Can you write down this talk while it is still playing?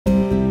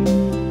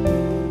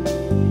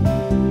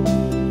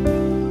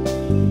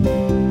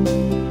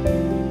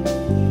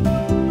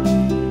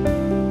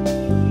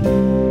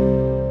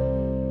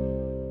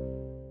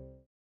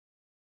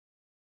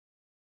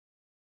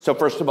So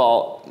first of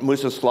all,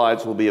 Moussa's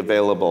slides will be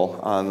available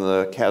on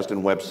the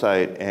Casden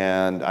website,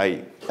 and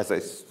as I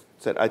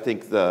said, I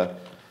think the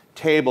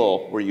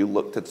table where you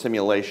looked at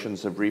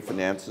simulations of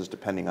refinances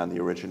depending on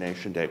the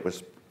origination date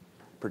was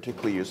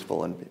particularly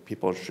useful, and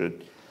people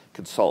should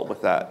consult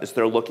with that as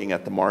they're looking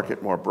at the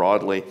market more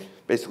broadly,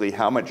 basically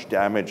how much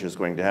damage is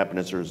going to happen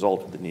as a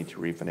result of the need to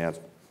refinance.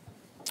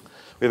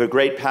 We have a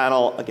great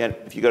panel. Again,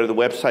 if you go to the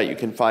website, you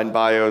can find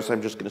bios.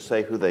 I'm just going to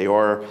say who they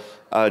are.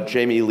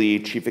 Jaime Lee,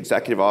 Chief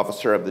Executive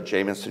Officer of the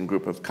Jamison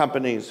Group of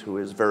Companies, who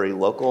is very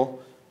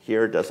local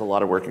here, does a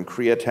lot of work in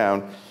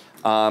Koreatown.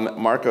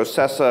 Marco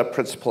Sessa,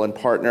 Principal and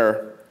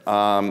Partner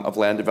of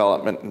Land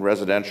Development and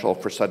Residential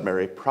for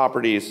Sudberry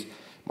Properties.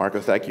 Marco,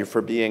 thank you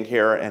for being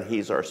here, and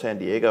he's our San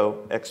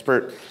Diego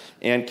expert.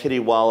 And Kitty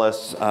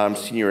Wallace,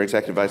 Senior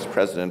Executive Vice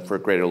President for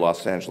Greater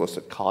Los Angeles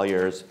at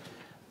Colliers,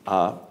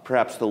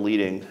 perhaps the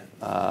leading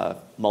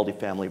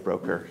multifamily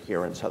broker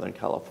here in Southern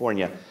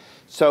California.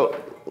 So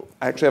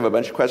I actually have a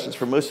bunch of questions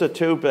for Moussa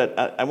too,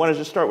 but I want to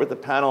just start with the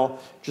panel.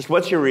 Just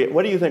what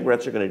do you think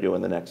rents are going to do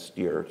in the next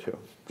year or two?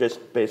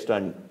 Just based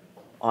on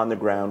the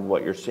ground,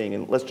 what you're seeing.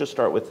 And let's just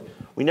start with,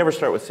 we never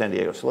start with San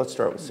Diego, so let's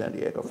start with San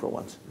Diego for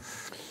once.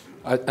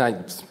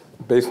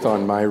 Based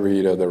on my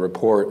read of the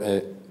report,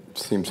 it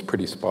seems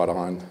pretty spot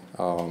on.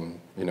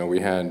 We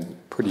had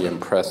pretty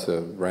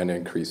impressive rent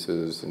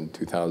increases in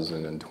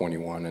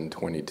 2021 and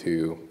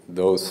 22.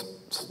 Those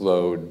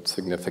slowed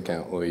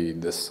significantly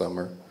this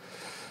summer.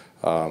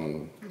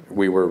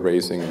 We were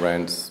raising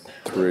rents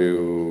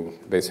through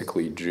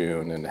basically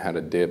June and had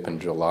a dip in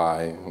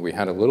July. We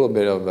had a little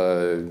bit of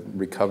a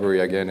recovery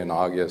again in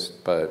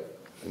August, but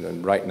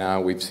right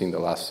now we've seen the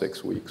last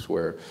 6 weeks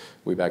where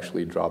we've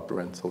actually dropped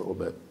rents a little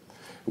bit.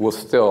 We'll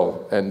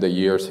still end the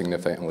year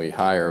significantly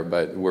higher,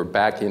 but we're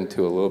back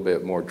into a little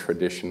bit more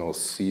traditional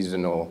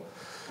seasonal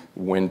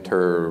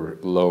winter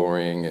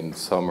lowering and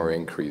summer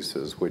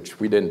increases, which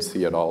we didn't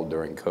see at all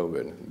during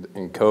COVID.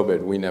 In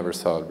COVID, we never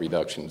saw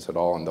reductions at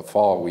all. In the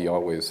fall, we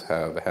always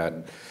have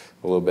had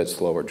a little bit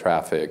slower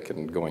traffic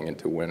and going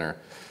into winter.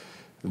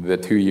 The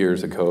 2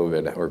 years of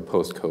COVID or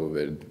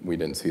post-COVID, we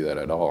didn't see that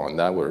at all, and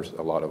that was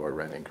a lot of our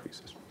rent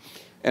increases.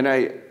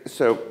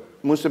 So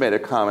Moussa made a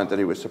comment that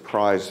he was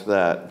surprised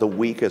that the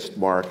weakest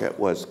market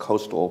was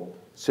coastal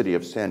city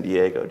of San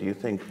Diego. Do you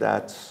think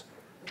that's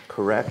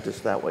correct?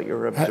 Is that what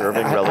you're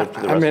observing relative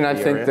to the rest of the area? I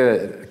think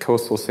that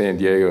coastal San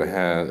Diego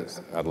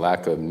has a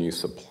lack of new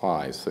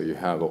supply. So you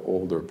have an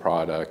older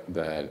product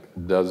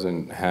that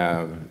doesn't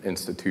have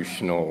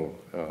institutional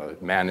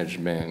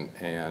management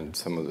and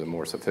some of the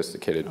more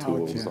sophisticated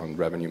tools on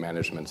revenue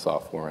management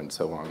software and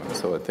so on. And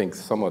so I think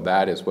some of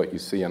that is what you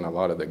see in a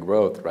lot of the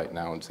growth right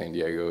now in San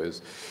Diego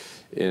is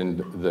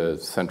in the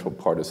central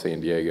part of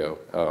San Diego.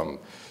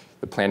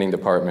 The planning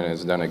department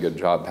has done a good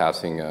job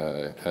passing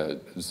a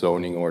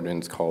zoning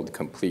ordinance called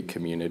Complete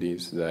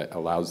Communities that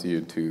allows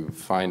you to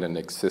find an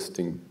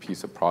existing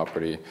piece of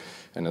property,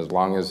 and as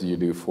long as you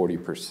do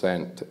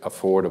 40%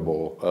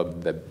 affordable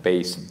of the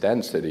base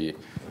density,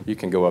 you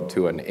can go up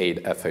to an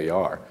 8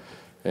 FAR.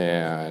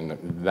 And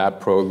that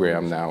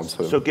program now...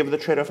 So give the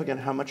trade-off again,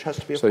 how much has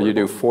to be affordable? So you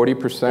do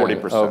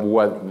 40% of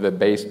what the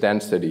base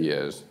density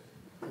is,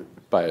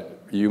 but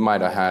you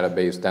might have had a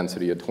base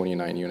density of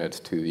 29 units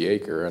to the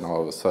acre, and all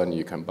of a sudden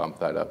you can bump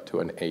that up to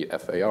an 8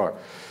 FAR.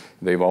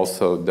 They've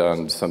also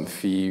done some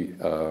fee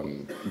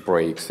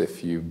breaks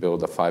if you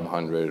build a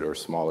 500 or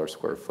smaller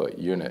square foot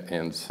unit.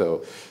 And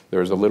so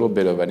there's a little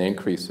bit of an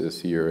increase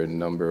this year in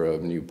number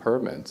of new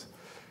permits.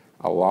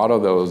 A lot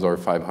of those are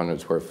 500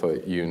 square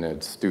foot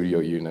units, studio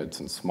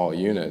units, and small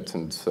units.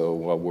 And so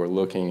while we're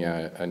looking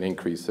at an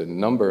increase in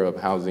number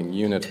of housing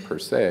units per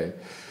se,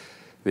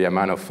 the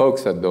amount of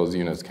folks that those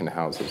units can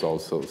house is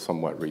also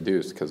somewhat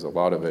reduced because a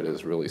lot of it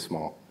is really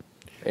small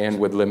and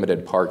with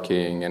limited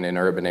parking and in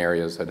urban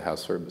areas that have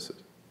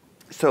services.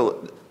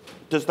 So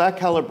does that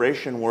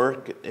calibration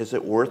work? Is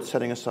it worth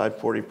setting aside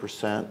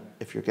 40%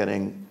 if you're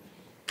getting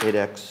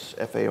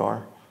 8x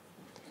FAR?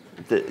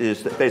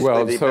 Is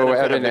basically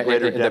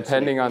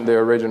depending on the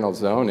original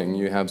zoning,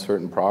 you have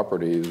certain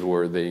properties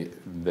where the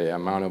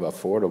amount of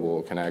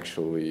affordable can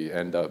actually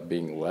end up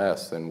being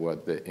less than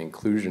what the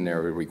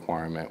inclusionary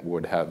requirement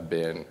would have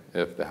been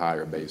if the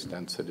higher base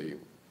density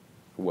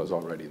was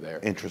already there.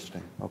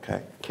 Interesting.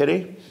 Okay,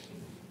 Kitty.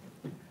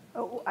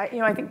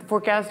 I think the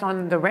forecast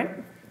on the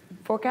rent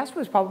forecast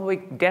was probably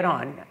dead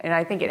on, and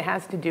I think it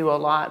has to do a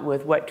lot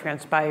with what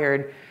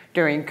transpired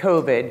during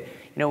COVID.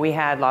 We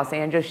had Los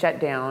Angeles shut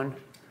down.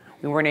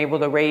 We weren't able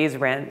to raise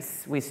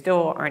rents. We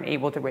still aren't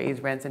able to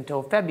raise rents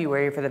until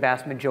February for the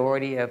vast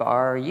majority of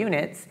our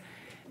units.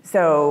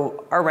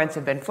 So our rents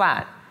have been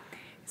flat.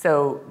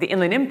 So the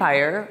Inland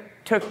Empire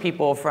took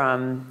people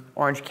from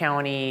Orange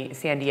County,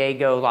 San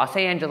Diego, Los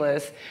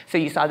Angeles. So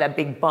you saw that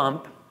big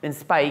bump and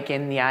spike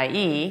in the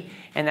IE,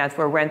 and that's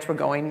where rents were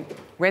going.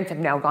 Rents have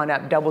now gone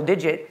up double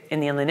digit in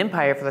the Inland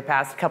Empire for the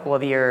past couple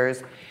of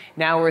years.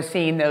 Now we're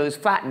seeing those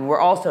flatten. We're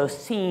also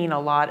seeing a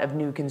lot of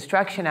new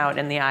construction out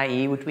in the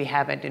IE, which we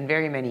haven't in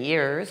very many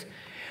years.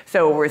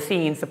 So we're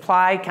seeing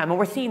supply come, and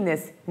we're seeing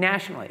this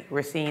nationally.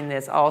 We're seeing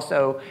this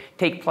also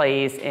take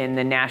place in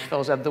the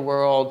Nashvilles of the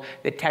world,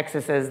 the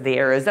Texases, the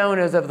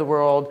Arizonas of the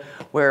world,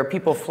 where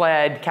people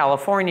fled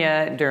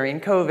California during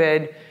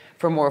COVID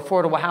for more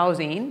affordable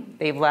housing.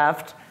 They've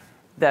left.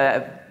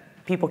 The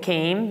people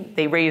came,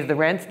 they raised the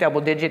rents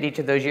double digit each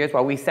of those years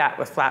while we sat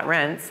with flat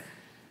rents.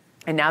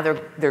 And now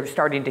they're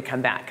starting to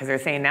come back because they're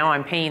saying, now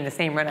I'm paying the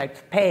same rent I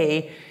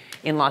pay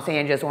in Los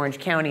Angeles, Orange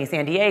County,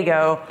 San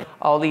Diego.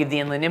 I'll leave the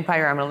Inland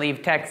Empire, I'm gonna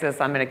leave Texas,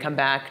 I'm gonna come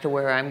back to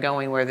where I'm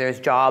going, where there's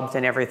jobs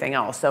and everything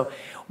else. So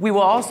we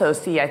will also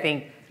see, I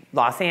think,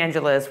 Los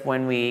Angeles,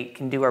 when we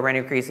can do our rent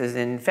increases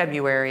in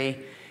February,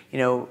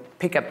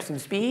 pick up some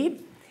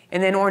speed.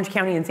 And then Orange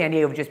County and San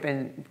Diego have just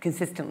been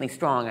consistently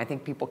strong. I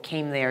think people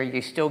came there,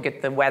 you still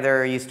get the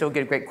weather, you still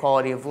get a great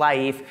quality of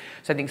life.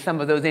 So I think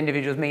some of those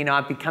individuals may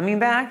not be coming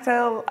back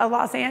to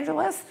Los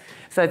Angeles.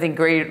 So I think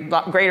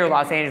greater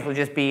Los Angeles will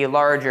just be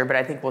larger, but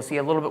I think we'll see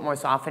a little bit more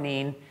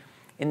softening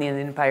in the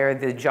Inland Empire.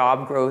 The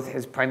job growth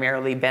has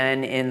primarily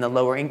been in the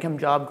lower income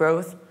job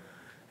growth.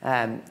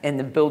 And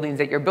the buildings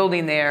that you're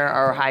building there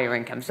are higher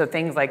income. So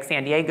things like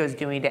San Diego's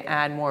doing to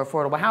add more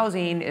affordable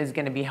housing is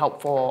gonna be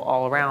helpful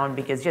all around,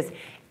 because just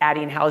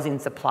adding housing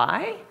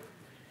supply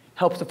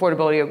helps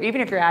affordability.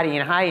 Even if you're adding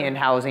high-end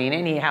housing,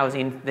 any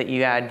housing that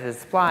you add to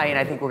supply, and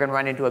I think we're gonna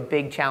run into a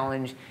big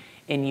challenge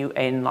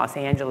in Los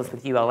Angeles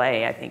with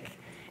ULA. I think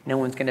no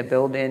one's gonna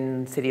build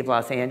in the city of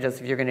Los Angeles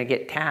if you're gonna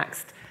get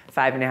taxed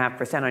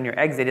 5.5% on your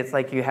exit. It's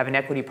like you have an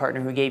equity partner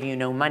who gave you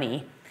no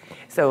money.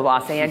 So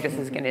Los Angeles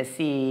is going to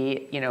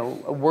see,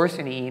 a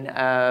worsening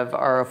of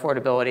our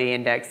affordability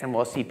index, and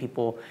we'll see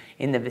people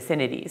in the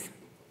vicinities.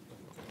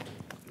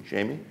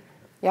 Jamie?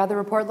 Yeah, the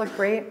report looked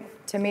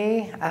great to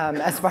me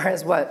as far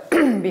as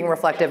being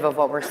reflective of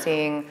what we're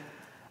seeing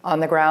on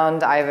the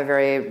ground. I have a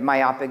very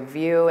myopic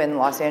view. In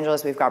Los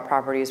Angeles, we've got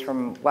properties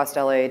from West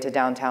LA to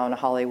downtown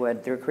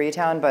Hollywood through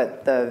Koreatown,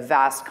 but the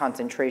vast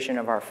concentration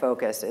of our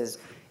focus is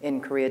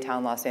in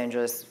Koreatown, Los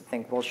Angeles.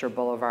 Think Wilshire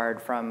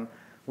Boulevard from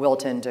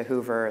Wilton to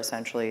Hoover,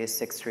 essentially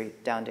 6th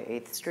Street down to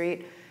 8th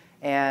Street.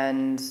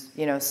 And,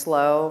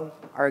 slow,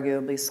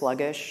 arguably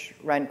sluggish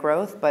rent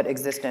growth, but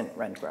existent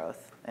rent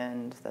growth.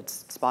 And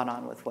that's spot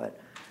on with what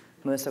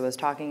Moussa was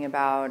talking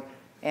about.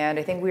 And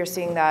I think we are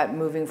seeing that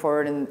moving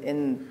forward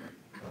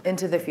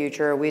into the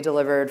future. We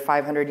delivered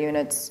 500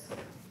 units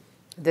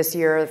this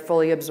year,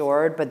 fully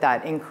absorbed, but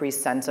that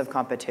increased sense of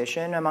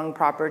competition among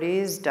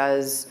properties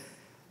does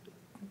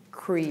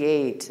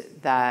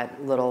create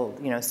that little,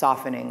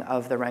 softening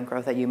of the rent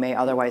growth that you may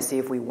otherwise see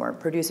if we weren't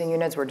producing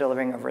units. We're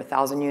delivering over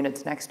 1,000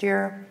 units next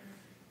year.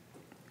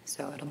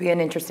 So it'll be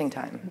an interesting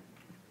time.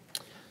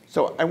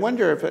 So I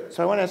wonder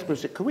so I want to ask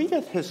Moussa, could we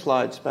get his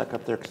slides back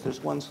up there? Because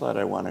there's one slide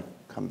I want to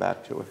come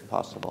back to if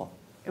possible.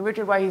 And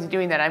Richard, while he's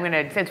doing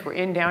that, since we're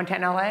in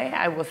downtown LA,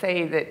 I will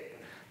say that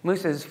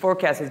Moussa's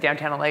forecast is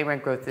downtown LA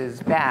rent growth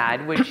is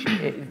bad, which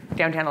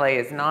downtown LA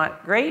is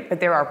not great, but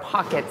there are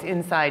pockets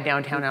inside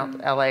downtown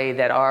LA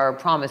that are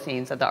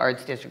promising. So the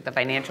arts district, the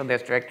financial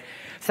district,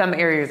 some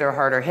areas are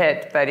harder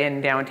hit, but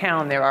in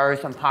downtown there are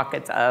some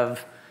pockets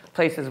of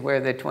places where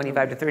the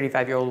 25 to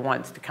 35-year-old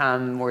wants to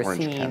come. We're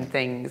seeing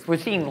things, we're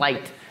seeing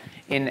light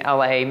in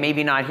LA,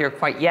 maybe not here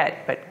quite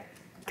yet, but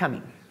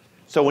coming.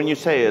 So when you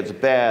say it's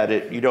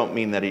bad, you don't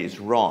mean that he's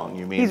wrong.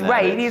 You mean he's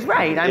right. He's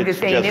right. I'm just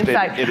saying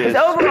inside. Because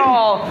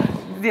overall,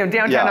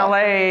 downtown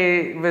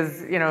LA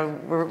was,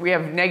 we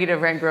have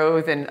negative rent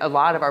growth, and a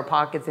lot of our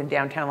pockets in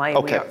downtown LA.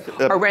 Okay.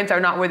 Our rents are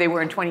not where they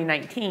were in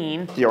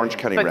 2019. The Orange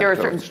County rent growth.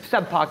 But there are certain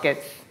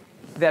sub-pockets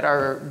that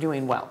are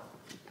doing well.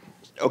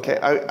 Okay,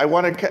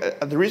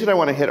 the reason I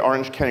want to hit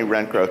Orange County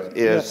rent growth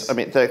is,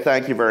 yes.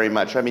 Thank you very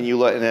much. You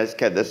look, and as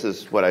Ken, this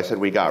is what I said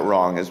we got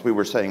wrong, is we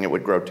were saying it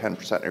would grow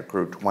 10%, and it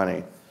grew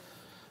 20%.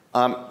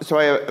 So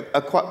I have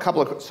a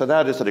couple of, so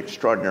that is an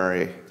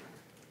extraordinary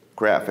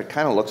graph. It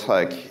kind of looks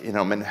like,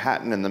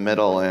 Manhattan in the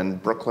middle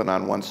and Brooklyn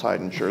on one side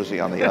and Jersey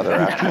on the other,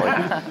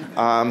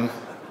 actually.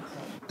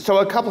 So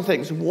a couple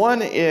things.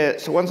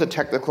 One's a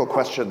technical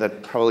question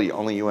that probably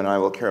only you and I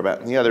will care about,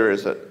 and the other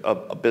is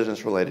a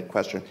business-related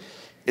question.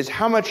 Is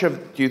how much do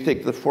you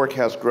think the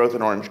forecast growth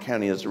in Orange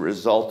County is a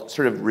result,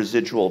 sort of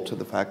residual to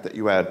the fact that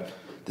you had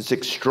this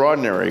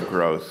extraordinary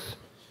growth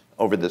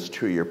over this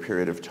 2-year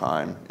period of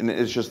time, and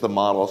it's just the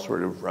model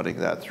sort of running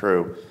that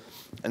through?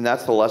 And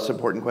that's the less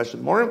important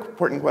question. The more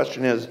important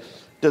question is,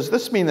 does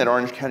this mean that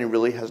Orange County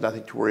really has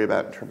nothing to worry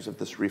about in terms of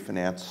this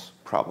refinance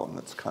problem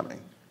that's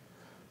coming?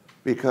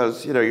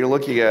 Because you're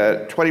looking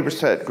at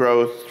 20%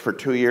 growth for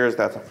 2 years,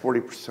 that's a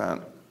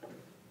 40%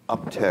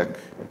 uptick.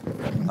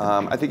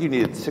 I think you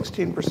needed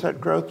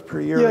 16% growth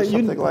per year or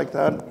something like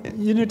that.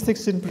 You need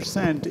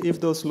 16% if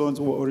those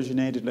loans were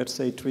originated, let's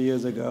say, 3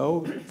 years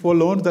ago. For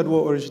loans that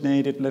were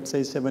originated, let's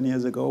say, 7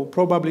 years ago,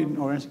 probably in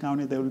Orange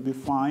County they will be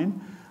fine,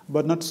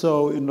 but not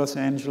so in Los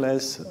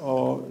Angeles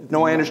or...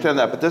 No, I understand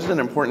that, but this is an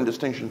important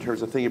distinction in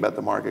terms of thinking about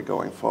the market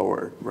going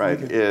forward,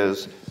 right? Okay.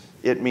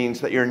 It means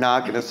that you're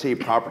not going to see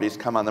properties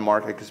come on the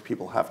market because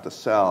people have to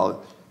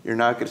sell. You're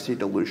not going to see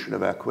dilution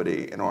of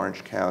equity in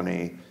Orange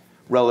County.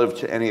 relative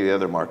to any of the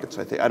other markets,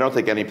 I think. I don't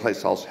think any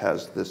place else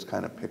has this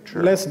kind of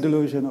picture. Less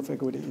dilution of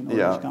equity in Orange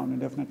Yeah. County,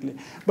 definitely.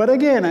 But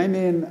again, I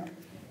mean,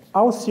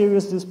 how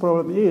serious this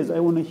problem is,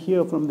 I want to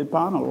hear from the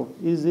panel.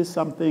 Is this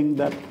something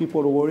that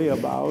people worry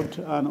about,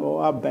 and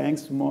or are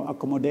banks more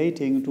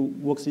accommodating to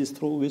work this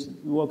through,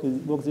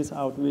 work this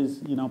out with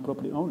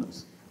property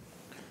owners?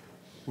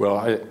 Well,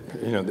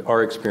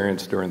 our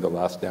experience during the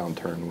last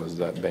downturn was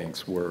that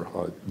banks were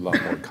a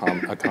lot more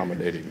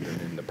accommodating than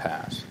in the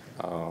past.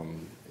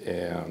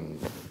 And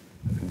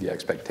the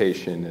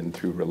expectation and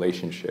through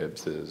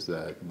relationships is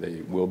that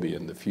they will be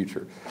in the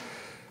future.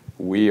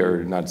 We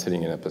are not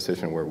sitting in a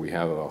position where we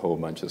have a whole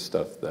bunch of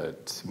stuff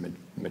that's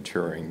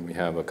maturing. We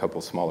have a couple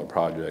smaller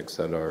projects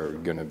that are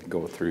going to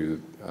go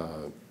through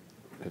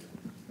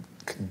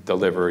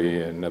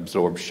delivery and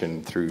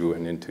absorption through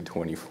and into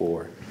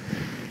 24.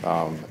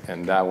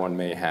 And that one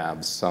may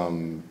have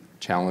some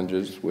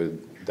challenges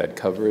with debt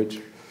coverage,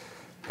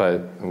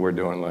 but we're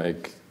doing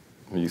like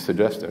you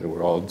suggested,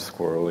 we're all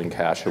squirreling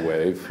cash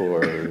away for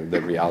the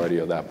reality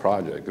of that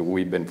project.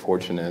 We've been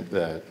fortunate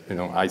that,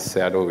 I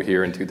sat over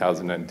here in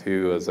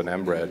 2002 as an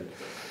MBRED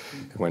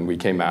when we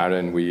came out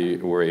and we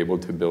were able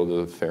to build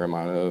a fair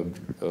amount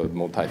of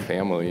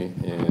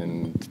multifamily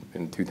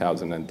in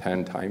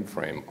 2010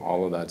 timeframe.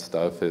 All of that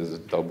stuff has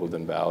doubled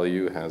in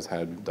value, has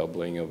had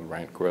doubling of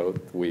rent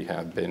growth. We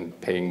have been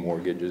paying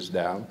mortgages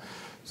down.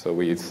 So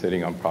we're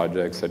sitting on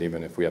projects that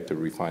even if we have to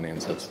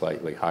refinance at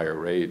slightly higher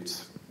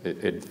rates,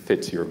 it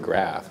fits your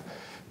graph.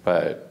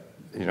 But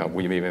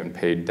we've even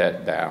paid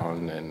debt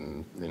down,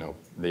 and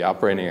the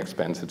operating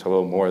expense, it's a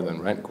little more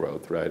than rent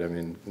growth, right? I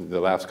mean, the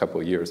last couple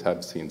of years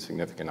have seen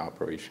significant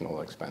operational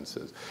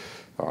expenses,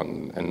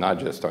 and not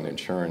just on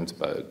insurance,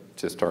 but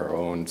just our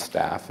own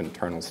staff,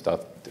 internal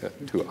stuff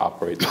to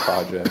operate the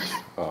projects.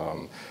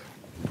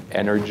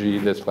 Energy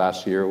this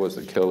last year was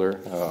a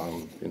killer.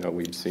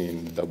 We've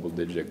seen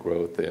double-digit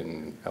growth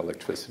in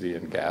electricity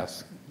and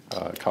gas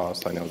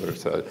costs. I know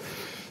there's a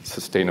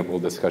sustainable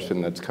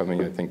discussion that's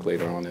coming, I think,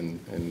 later on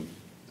in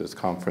this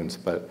conference.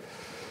 But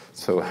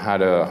so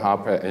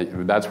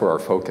that's where our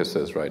focus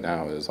is right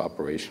now, is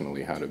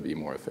operationally how to be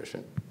more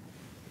efficient.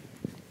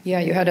 Yeah,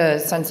 you had a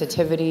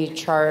sensitivity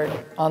chart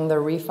on the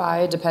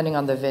refi, depending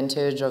on the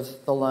vintage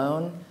of the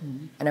loan.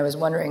 Mm-hmm. And I was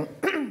wondering,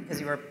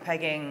 because you were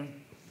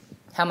pegging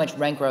how much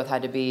rent growth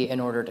had to be in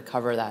order to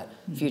cover that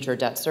future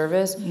debt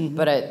service. Mm-hmm.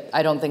 But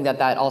I don't think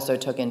that also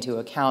took into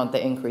account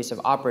the increase of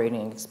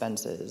operating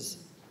expenses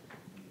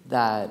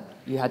that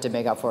you had to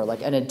make up for,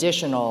 like an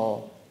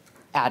additional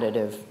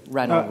additive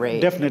rental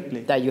rate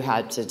definitely. That you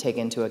had to take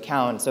into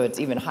account. So it's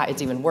even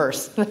it's even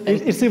worse.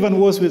 It's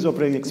even worse with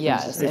operating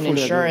expenses. Yes, and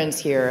insurance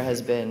here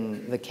has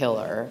been the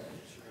killer,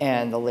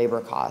 and the labor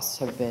costs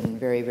have been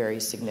very, very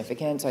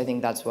significant. So I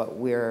think that's what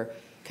we're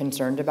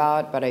concerned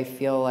about. But I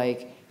feel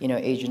like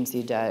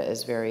agency debt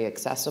is very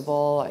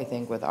accessible. I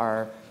think with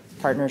our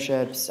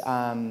partnerships,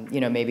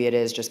 maybe it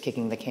is just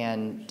kicking the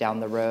can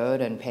down the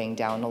road and paying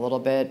down a little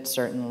bit.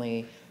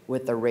 Certainly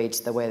with the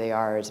rates the way they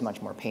are, it's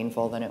much more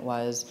painful than it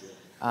was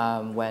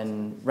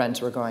when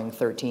rents were going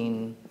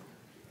 13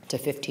 to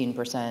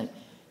 15%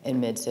 in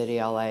mid-city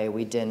LA.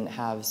 We didn't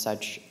have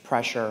such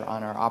pressure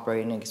on our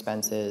operating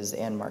expenses,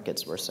 and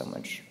markets were so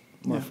much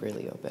more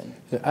freely open.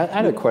 I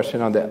had a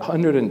question on that.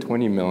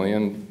 120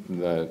 million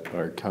that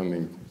are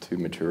coming to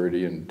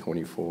maturity in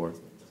 24.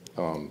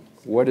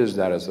 What is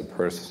that as a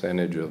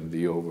percentage of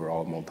the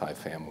overall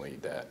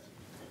multifamily debt?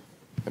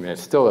 I mean,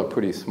 it's still a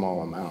pretty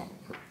small amount,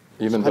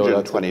 even though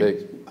that's a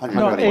big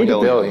 120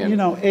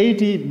 billion.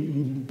 80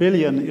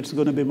 billion, it's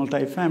going to be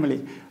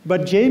multifamily.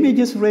 But Jaime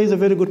just raised a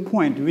very good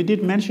point. We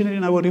did mention it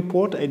in our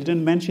report. I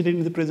didn't mention it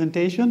in the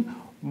presentation.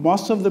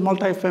 Most of the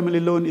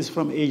multifamily loan is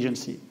from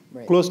agency,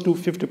 right, close to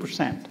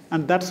 50%.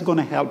 And that's going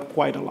to help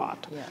quite a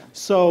lot. Yeah.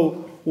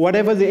 So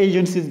whatever the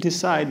agencies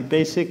decide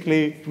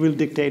basically will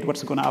dictate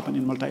what's going to happen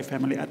in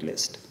multifamily at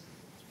least.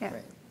 Yeah.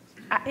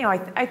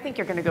 Right. I think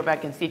you're going to go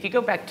back and see. If you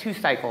go back 2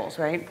 cycles,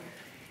 right?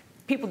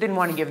 People didn't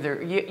want to give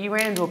you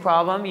ran into a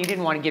problem, you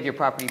didn't want to give your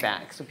property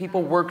back. So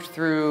people worked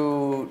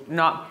through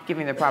not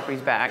giving their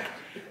properties back.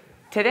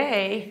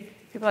 Today,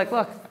 people are like,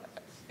 look,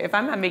 if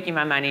I'm not making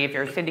my money, if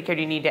you're a syndicate,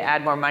 you need to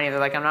add more money. They're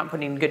like, I'm not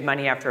putting good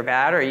money after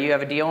bad, or you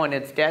have a deal and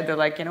it's dead. They're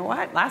like, you know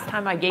what? Last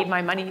time I gave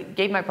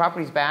my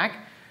properties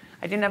back,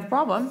 I didn't have a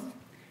problem.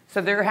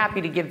 So they're happy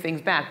to give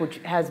things back, which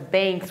has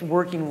banks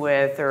working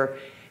with, or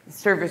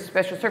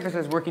special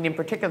services working in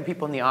particular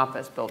people in the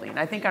office building. And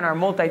I think on our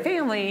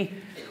multifamily,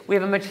 we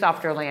have a much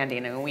softer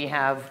landing, and we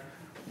have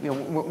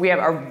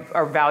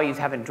our values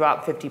haven't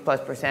dropped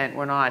 50+%.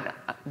 We're not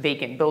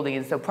vacant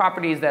buildings. So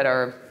properties that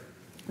are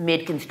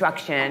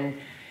mid-construction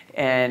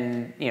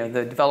and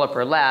the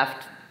developer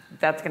left,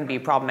 that's going to be a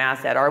problem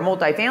asset. Our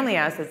multifamily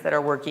assets that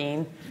are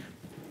working,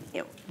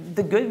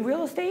 the good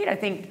real estate, I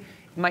think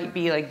might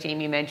be, like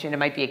Jaime mentioned, it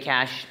might be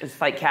a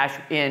slight cash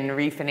in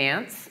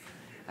refinance.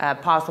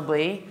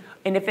 Possibly.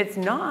 And if it's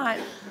not,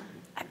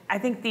 I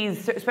think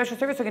these special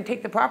servicers are going to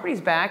take the properties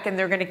back and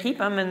they're going to keep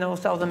them and they'll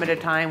sell them at a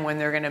time when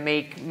they're going to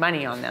make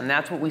money on them.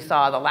 That's what we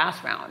saw the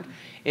last round,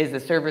 is the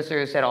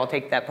servicers said, I'll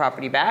take that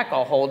property back,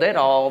 I'll hold it,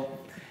 I'll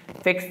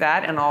fix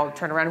that, and I'll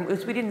turn around.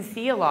 We didn't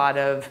see a lot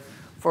of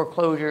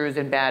foreclosures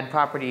and bad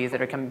properties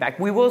that are coming back.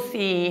 We will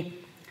see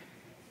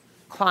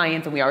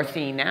clients, and we are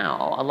seeing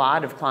now, a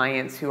lot of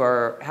clients who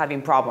are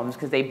having problems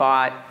because they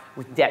bought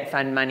with debt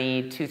fund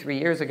money 2-3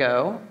 years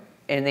ago,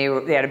 and they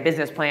had a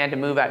business plan to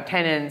move out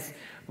tenants,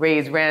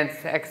 raise rents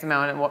X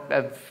amount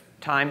of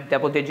time,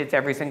 double digits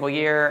every single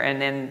year,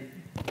 and then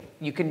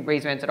you couldn't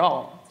raise rents at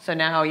all. So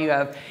now you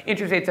have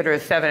interest rates that are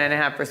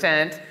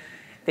 7.5%.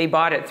 They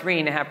bought at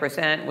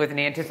 3.5% with an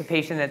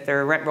anticipation that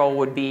their rent roll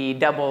would be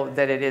double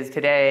that it is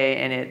today,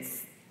 and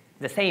it's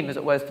the same as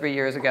it was 3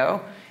 years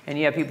ago. And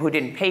you have people who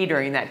didn't pay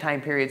during that time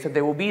period, so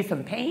there will be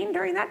some pain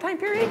during that time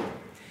period,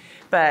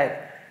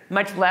 but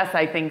much less,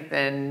 I think,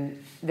 than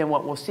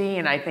what we'll see.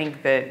 And I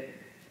think that,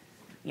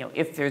 you know,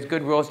 if there's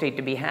good real estate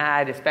to be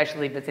had,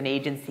 especially if it's an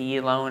agency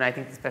loan, I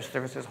think the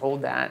special servicers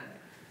hold that,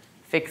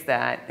 fix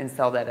that, and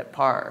sell that at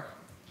par.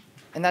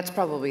 And that's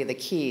probably the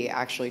key,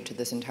 actually, to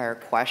this entire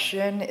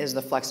question, is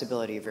the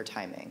flexibility of your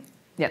timing.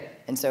 Yeah.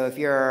 And so if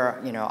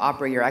you're,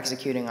 you're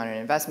executing on an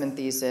investment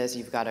thesis,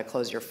 you've got to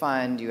close your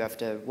fund, you have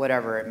to,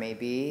 whatever it may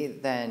be,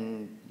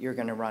 then you're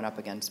going to run up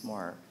against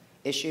more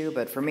issue.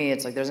 But for me,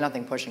 it's like there's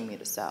nothing pushing me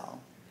to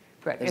sell.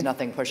 Right. There's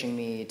nothing pushing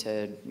me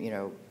to,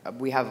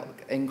 we have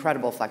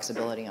incredible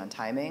flexibility on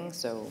timing,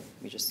 so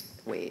we just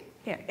wait.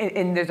 Yeah,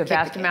 and there's a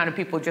vast amount of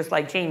people just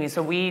like Jaime.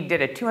 So we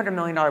did a $200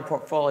 million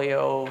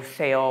portfolio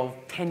sale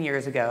 10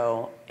 years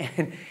ago.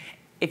 And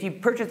if you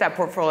purchase that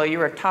portfolio,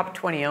 you're a top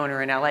 20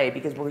 owner in LA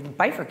because we're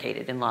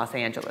bifurcated in Los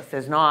Angeles.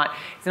 It's not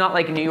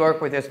like in New York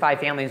where there's 5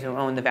 families who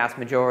own the vast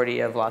majority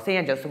of Los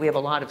Angeles. So we have a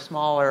lot of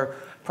smaller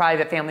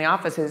private family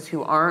offices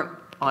who aren't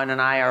on an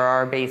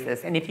IRR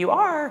basis. And if you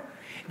are,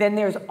 then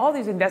there's all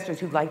these investors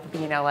who'd like to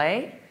be in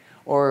LA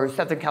or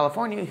Southern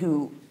California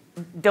who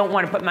don't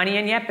want to put money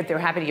in yet, but they're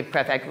happy to give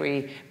pref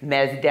equity,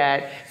 mezz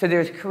debt. So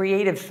there's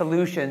creative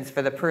solutions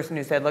for the person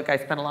who said, look, I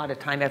spent a lot of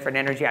time, effort, and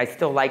energy. I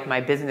still like my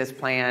business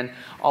plan.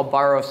 I'll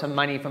borrow some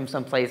money from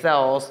someplace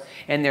else.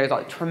 And there's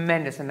a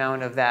tremendous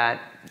amount of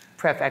that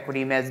pref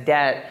equity, mezz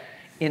debt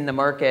in the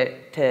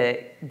market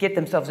to get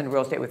themselves into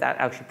real estate without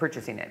actually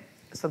purchasing it.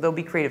 So there'll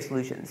be creative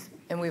solutions.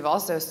 And we've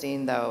also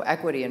seen, though,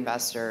 equity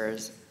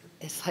investors,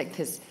 it's like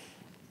this,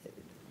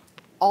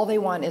 all they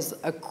want is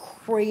a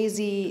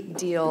crazy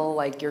deal,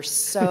 like you're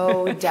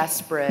so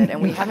desperate, and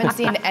we haven't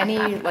seen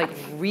any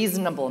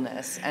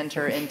reasonableness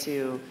enter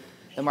into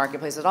the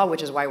marketplace at all,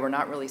 which is why we're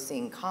not really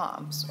seeing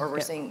comps, or we're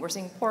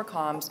seeing poor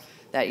comps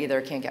that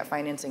either can't get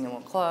financing and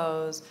won't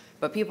close,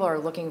 but people are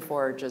looking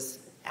for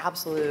just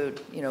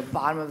absolute,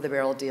 bottom of the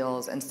barrel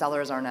deals, and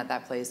sellers aren't at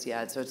that place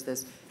yet. So it's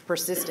this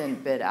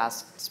persistent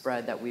bid-ask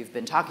spread that we've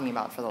been talking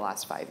about for the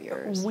last 5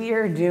 years.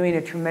 We're doing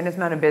a tremendous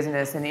amount of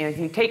business, and if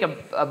you take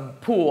a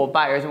pool of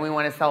buyers and we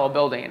want to sell a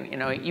building,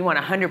 you want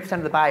 100%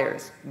 of the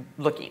buyers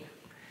looking.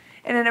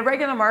 And in a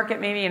regular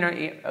market,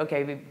 maybe,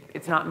 okay,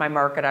 it's not my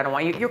market, I don't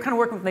want you. You're kind of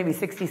working with maybe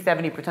 60,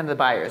 70% of the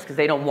buyers because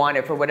they don't want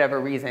it for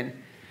whatever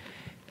reason.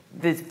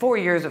 These 4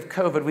 years of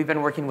COVID, we've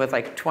been working with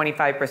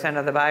 25%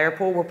 of the buyer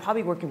pool. We're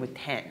probably working with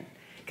 10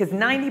 because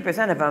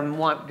 90% of them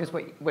want just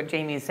what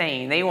Jaime is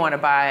saying. They want to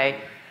buy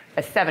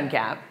a 7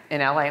 cap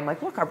in LA. I'm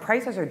like, look, our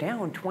prices are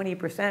down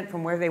 20%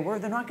 from where they were.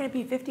 They're not going to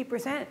be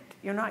 50%.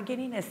 You're not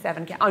getting a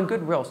 7 cap on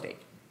good real estate.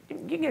 You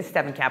can get a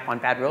 7 cap on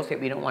bad real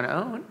estate we don't want to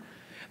own.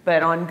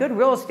 But on good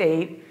real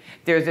estate,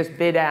 there's this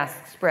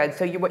bid-ask spread.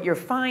 So what you're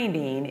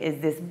finding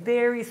is this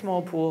very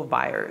small pool of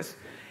buyers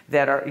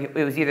that it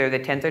was either the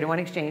 1031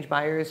 exchange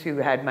buyers who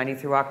had money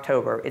through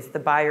October. It's the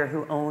buyer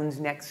who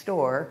owns next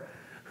door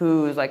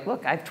who's like,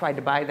 look, I've tried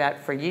to buy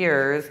that for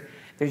years.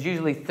 There's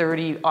usually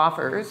 30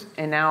 offers,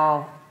 and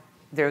now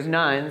there's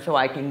none, so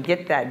I can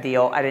get that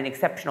deal at an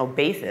exceptional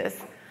basis.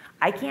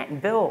 I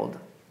can't build.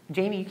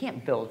 Jaime, you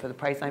can't build for the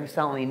price I'm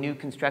selling new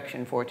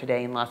construction for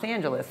today in Los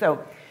Angeles.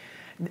 So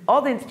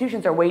all the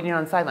institutions are waiting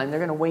on the sideline. They're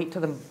going to wait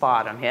till the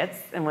bottom hits,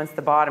 and once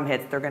the bottom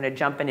hits, they're going to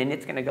jump in, and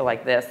it's going to go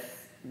like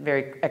this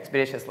very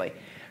expeditiously.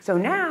 So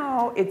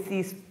now it's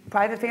these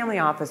private family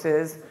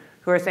offices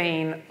who are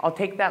saying, I'll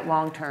take that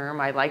long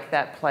term, I like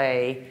that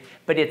play,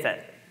 but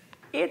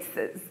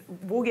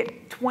we'll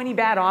get 20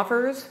 bad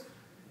offers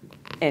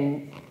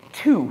and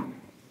 2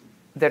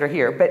 that are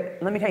here. But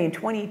let me tell you, in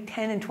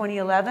 2010 and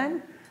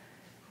 2011,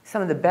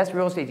 some of the best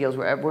real estate deals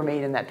were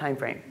made in that time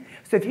frame.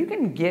 So if you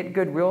can get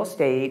good real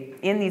estate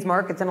in these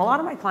markets, and a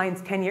lot of my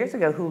clients 10 years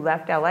ago who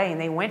left LA and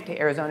they went to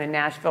Arizona and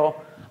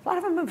Nashville, a lot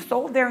of them have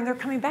sold there and they're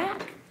coming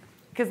back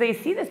because they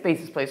see this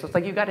basis play. So it's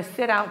like you've got to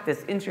sit out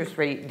this interest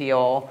rate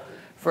deal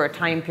for a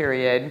time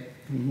period.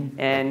 Mm-hmm.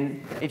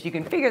 And if you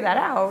can figure that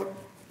out,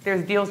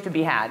 there's deals to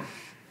be had.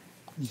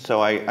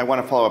 So I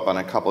want to follow up on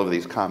a couple of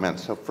these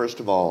comments. So first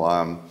of all,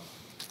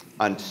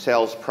 on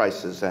sales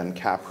prices and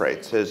cap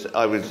rates,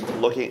 I was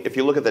looking, if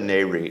you look at the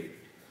NAREIT,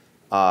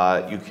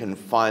 you can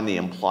find the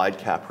implied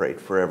cap rate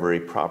for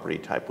every property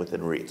type within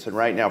REITs. And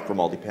right now for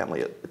multifamily,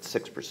 it's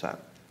 6%.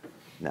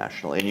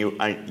 nationally,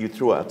 and you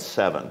threw out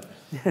 7.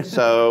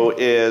 So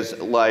is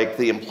like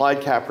the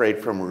implied cap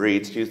rate from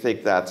REITs, do you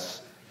think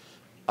that's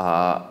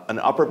an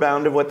upper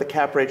bound of what the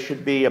cap rate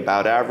should be,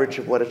 about average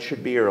of what it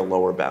should be, or a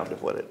lower bound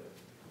of what it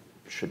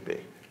should be?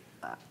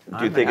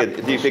 Do you think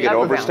it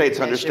overstates,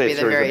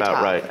 understates, or is about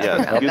top. right?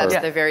 Yeah.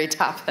 That's the very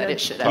top that it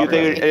should You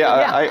think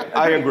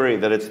I agree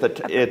that it's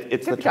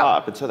the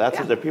top, and so that's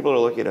what people are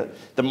looking at.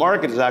 The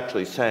market is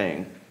actually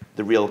saying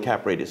the real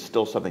cap rate is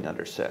still something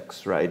under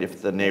 6, right?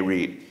 If the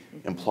NAREIT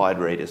implied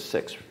rate is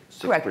 6%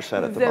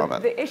 at the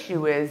moment. The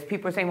issue is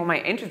people are saying, well, my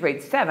interest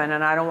rate's 7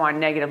 and I don't want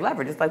negative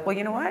leverage. It's like, well,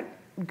 you know what?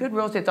 Good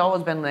real estate's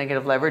always been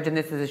negative leverage, and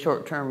this is a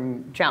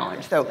short-term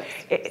challenge. So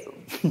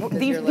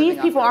these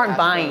people aren't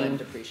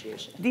buying.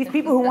 These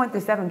people who want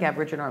the 7 cap,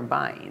 Richard, aren't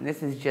buying.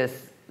 This is just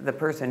the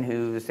person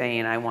who's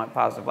saying, I want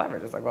positive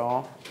leverage. It's like,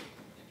 well,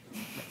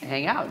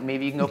 hang out.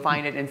 Maybe you can go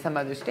find it in some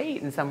other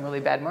state in some really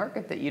bad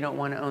market that you don't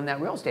want to own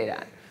that real estate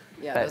at.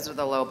 Yeah, those are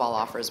the low ball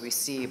offers we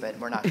see, but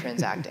we're not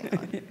transacting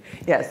on.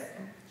 Yes.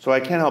 So I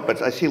can't help but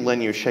I see,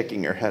 Lynn, you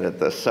shaking your head at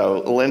this.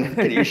 So Lynn,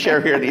 can you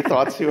share here any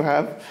thoughts you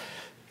have?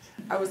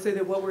 I would say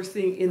that what we're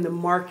seeing in the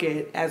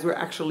market as we're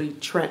actually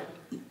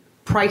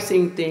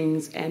pricing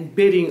things and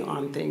bidding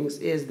on things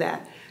is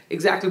that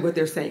exactly what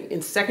they're saying.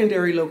 In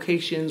secondary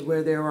locations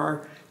where there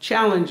are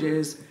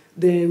challenges,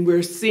 then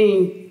we're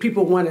seeing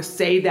people want to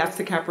say that's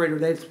the cap rate or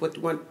that's what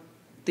want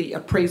the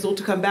appraisal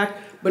to come back,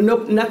 but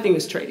nothing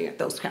is trading at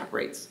those cap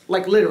rates.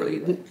 Like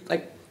literally,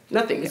 like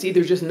nothing. It's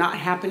either just not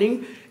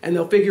happening and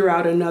they'll figure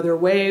out another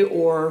way,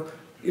 or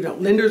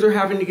lenders are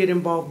having to get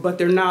involved, but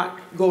they're not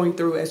going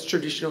through as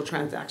traditional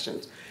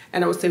transactions.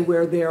 And I would say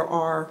where there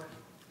are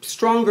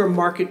stronger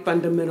market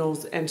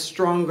fundamentals and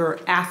stronger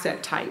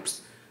asset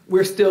types,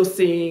 we're still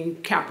seeing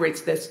cap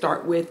rates that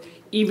start with,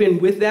 even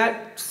with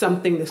that,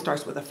 something that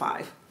starts with a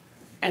 5.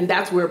 And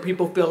that's where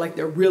people feel like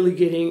they're really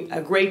getting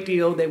a great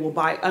deal. They will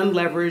buy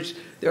unleveraged.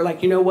 They're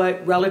like, you know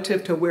what,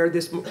 relative to where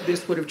this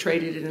would have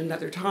traded in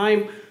another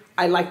time,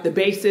 I like the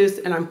basis,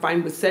 and I'm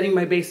fine with setting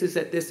my basis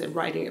at this and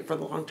writing it for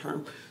the long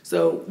term.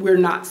 So we're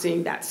not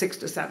seeing that 6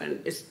 to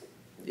 7.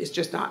 It's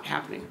just not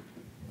happening.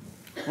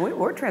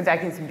 We're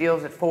transacting some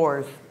deals at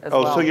 4s as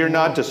well. Oh, so you're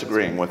not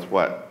disagreeing with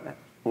what?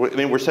 I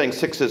mean, we're saying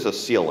 6 is a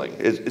ceiling.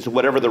 Is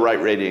whatever the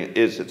right rating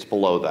is, it's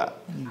below that.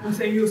 I'm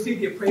saying you'll see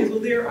the appraisal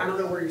there. I don't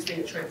know where you're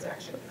seeing the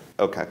transaction.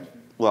 Okay.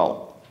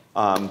 Well,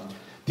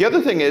 the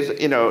other thing is,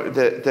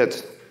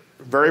 that's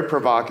very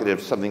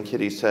provocative, something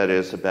Kitty said,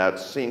 is about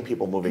seeing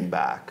people moving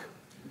back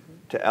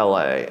to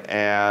LA.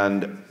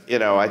 And,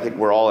 I think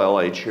we're all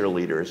LA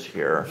cheerleaders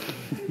here.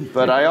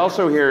 But I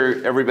also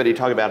hear everybody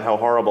talk about how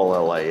horrible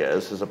LA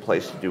is as a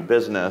place to do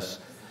business.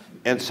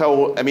 And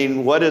so, I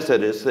mean, what is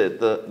it? Is it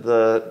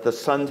the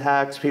sun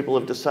tax? People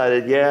have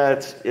decided,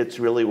 yeah, it's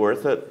really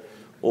worth it,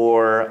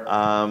 or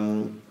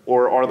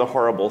are the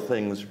horrible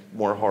things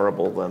more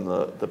horrible than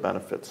the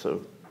benefits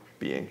of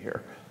being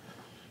here?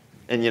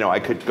 And I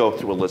could go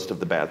through a list of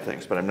the bad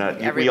things, but I'm not.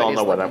 We all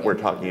know what we're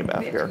talking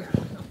about here.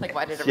 Like,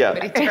 why did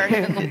everybody turn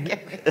and look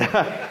at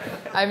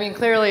me? I mean,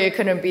 clearly it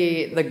couldn't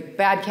be, the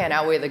bad can't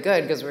outweigh the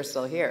good because we're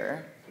still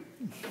here.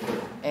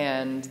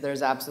 And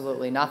there's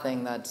absolutely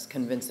nothing that's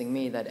convincing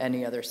me that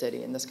any other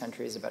city in this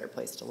country is a better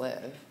place to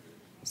live.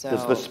 So,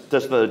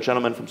 does the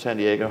gentleman from San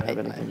Diego have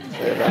anything to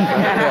say about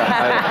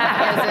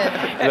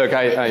that? Look,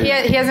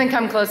 he hasn't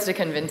come close to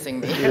convincing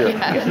me.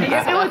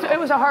 It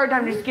was a hard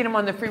time to just get him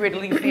on the freeway to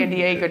leave San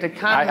Diego to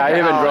come. I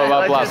even drove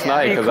up last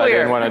night because I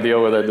didn't want to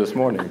deal with it this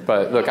morning.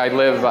 But look, I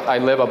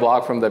live a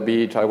block from the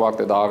beach. I walk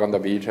the dog on the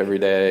beach every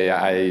day.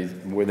 I,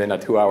 within a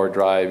 2-hour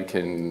drive,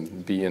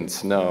 can be in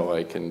snow.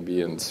 I can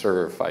be in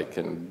surf. I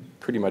can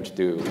pretty much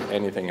do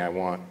anything I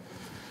want.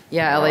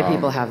 Yeah, LA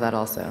people have that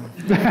also.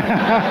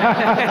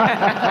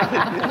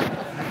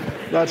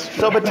 That's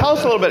true. So, but tell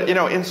us a little bit,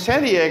 in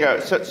San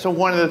Diego, so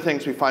one of the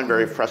things we find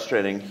very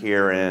frustrating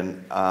here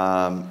in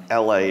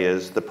LA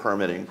is the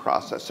permitting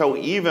process. So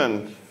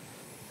even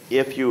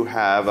if you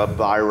have a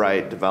by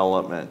right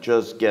development,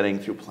 just getting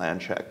through plan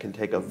check can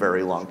take a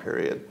very long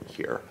period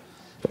here.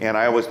 And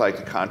I always like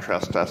to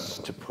contrast us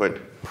to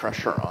put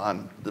pressure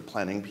on the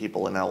planning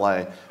people in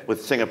LA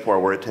with Singapore,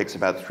 where it takes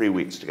about 3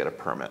 weeks to get a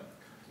permit.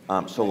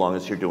 So long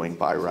as you're doing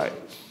by right.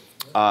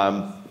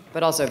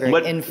 But also very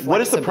inflexible. What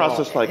is the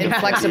process like?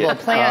 Inflexible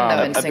plan,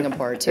 though, in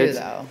Singapore, too,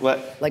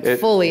 though.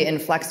 Fully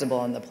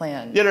inflexible in the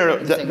plan.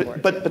 No.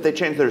 But they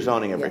change their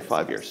zoning every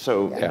 5 years.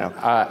 So,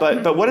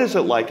 but what is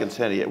it like in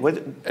San Diego?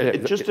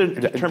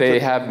 They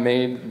have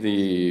made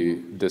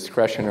the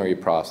discretionary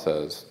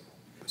process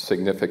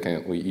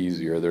significantly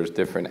easier. There's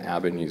different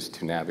avenues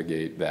to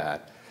navigate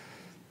that.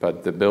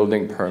 But the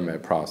building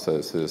permit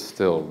process is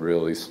still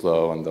really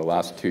slow. And the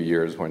last 2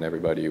 years, when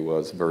everybody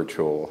was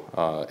virtual,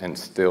 and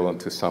still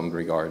to some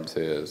regards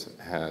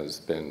has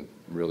been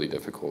really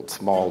difficult.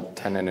 Small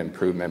tenant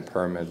improvement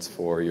permits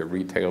for your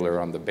retailer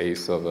on the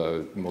base of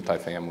a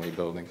multifamily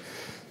building.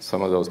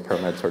 Some of those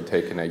permits are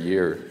taking a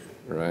year,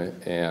 right?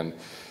 And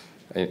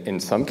In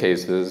some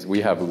cases,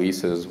 we have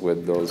leases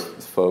with those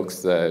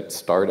folks that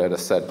start at a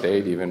set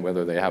date, even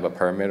whether they have a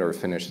permit or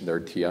finish their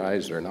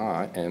TIs or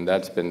not, and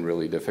that's been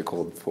really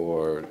difficult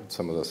for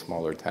some of the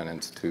smaller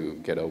tenants to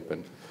get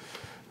open.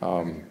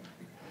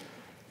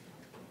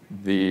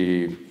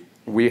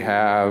 We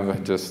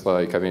have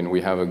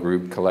we have a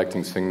group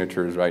collecting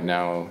signatures right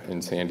now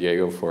in San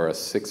Diego for a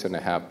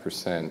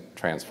 6.5%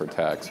 transfer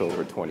tax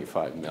over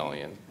 25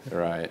 million,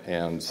 right?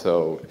 And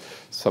so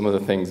some of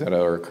the things that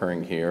are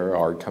occurring here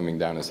are coming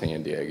down to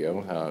San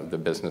Diego. The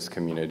business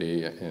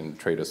community and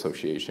trade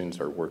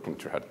associations are working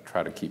to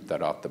try to keep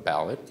that off the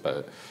ballot,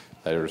 but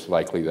there's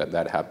likely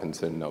that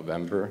happens in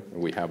November.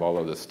 We have all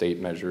of the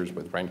state measures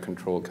with rent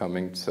control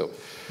coming, so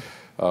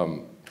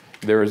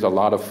there's a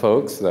lot of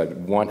folks that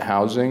want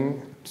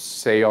housing,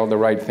 say all the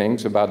right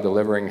things about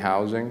delivering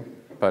housing,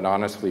 but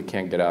honestly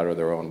can't get out of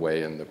their own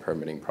way in the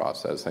permitting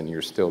process, and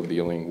you're still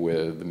dealing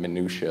with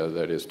minutia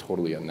that is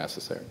totally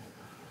unnecessary.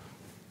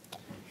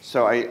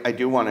 So I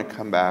do want to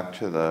come back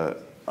to the,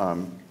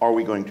 are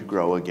we going to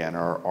grow again,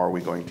 or are we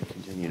going to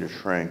continue to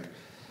shrink?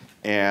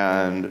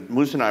 And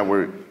Moussa and I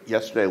were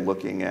yesterday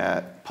looking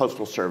at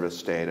Postal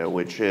Service data,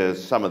 which is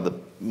some of the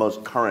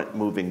most current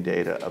moving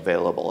data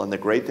available. And the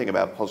great thing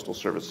about Postal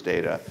Service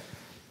data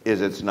is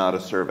it's not a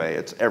survey,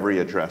 it's every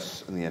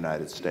address in the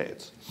United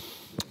States.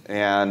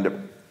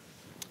 And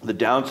the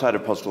downside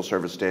of Postal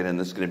Service data, and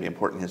this is going to be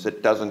important, is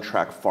it doesn't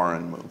track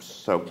foreign moves.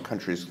 So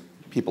countries,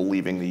 people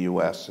leaving the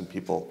US and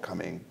people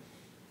coming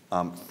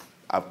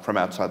from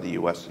outside the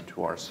US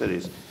into our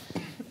cities.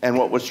 And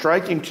what was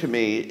striking to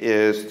me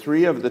is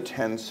 3 of the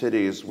 10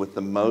 cities with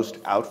the most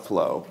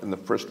outflow in the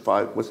first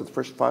 5, was it the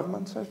first 5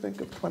 months, I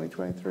think, of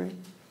 2023? Or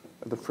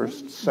the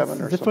first 7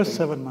 or something? The first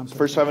 7 months.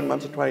 First 7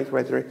 months of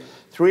 2023.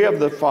 3 of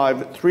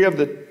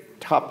the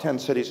top 10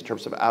 cities in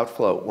terms of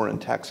outflow were in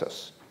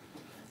Texas.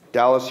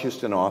 Dallas,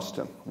 Houston,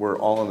 Austin were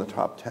all in the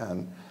top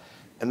 10.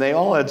 And they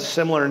all had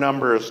similar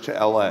numbers to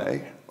LA,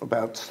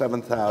 about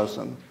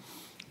 7,000.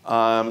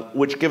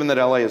 Which, given that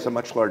LA is a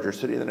much larger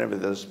city than any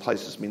of those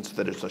places, means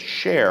that it's a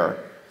share.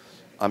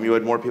 You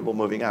had more people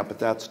moving out, but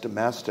that's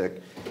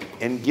domestic.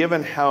 And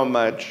given how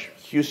much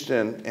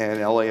Houston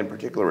and LA in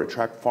particular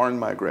attract foreign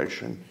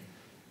migration,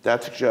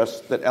 that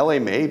suggests that LA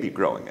may be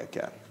growing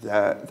again,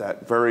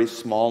 that very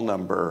small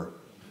number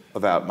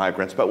of out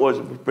migrants. But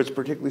what's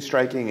particularly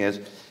striking is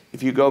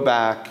if you go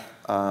back,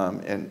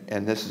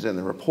 and this is in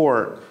the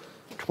report,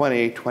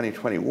 2020,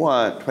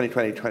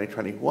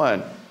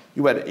 2021,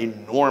 you had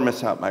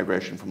enormous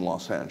out-migration from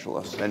Los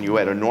Angeles, and you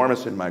had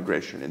enormous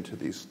in-migration into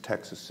these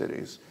Texas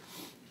cities.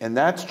 And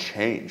that's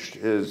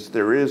changed,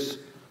 there is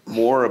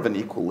more of an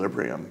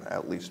equilibrium,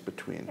 at least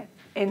between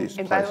these places.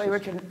 And by the way,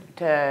 Richard,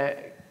 to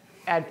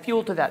add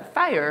fuel to that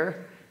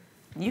fire,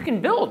 you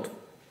can build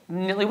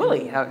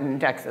nilly-willy out in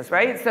Texas,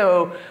 right?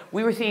 So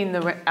we were seeing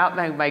the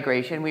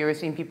out-migration, we were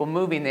seeing people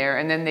moving there,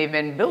 and then they've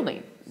been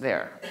building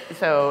there.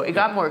 So it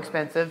got more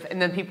expensive, and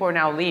then people are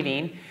now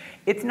leaving.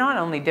 It's not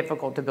only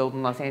difficult to build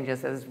in Los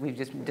Angeles, as we've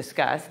just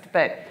discussed,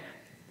 but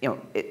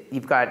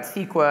you've got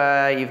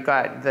CEQA, you've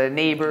got the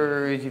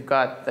neighbors, you've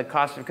got the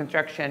cost of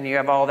construction, you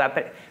have all that,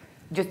 but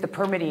just the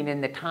permitting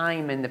and the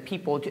time and the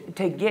people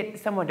to get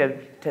someone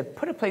to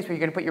put a place where you're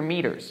going to put your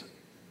meters.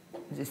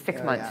 It's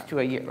 6 months to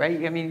a year,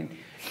 right? I mean,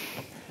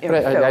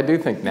 but I do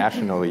think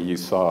nationally you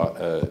saw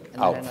an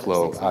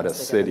outflow out of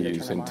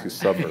cities into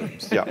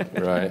suburbs,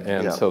 right?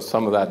 And so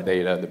some of that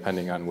data,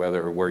 depending on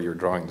where you're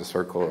drawing the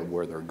circle or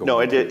where they're going.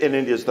 No, and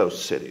it is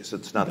those cities.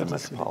 It's not the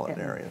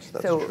metropolitan areas.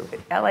 That's true. So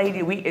LA,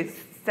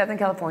 Southern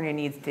California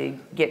needs to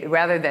get,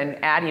 rather than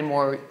adding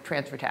more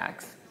transfer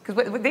tax,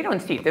 because they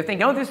don't see it. They're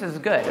thinking, oh, this is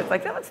good. It's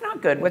like, no, it's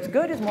not good. What's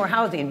good is more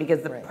housing,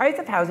 because the price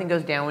of housing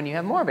goes down when you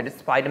have more of it. It's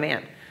supply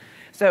demand.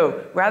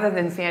 So rather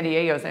than San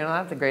Diego saying, well,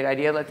 that's a great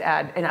idea, let's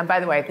add, and by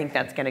the way, I think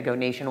that's going to go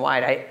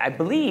nationwide. I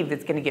believe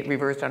it's going to get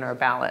reversed on our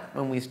ballot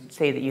when we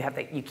say that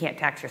you can't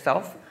tax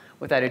yourself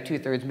without a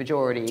 2/3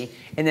 majority,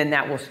 and then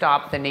that will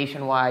stop the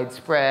nationwide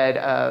spread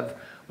of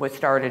what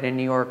started in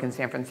New York and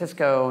San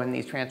Francisco and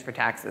these transfer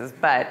taxes.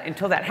 But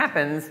until that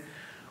happens,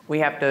 we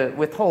have to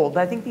withhold.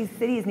 But I think these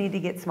cities need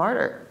to get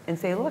smarter and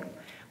say, look,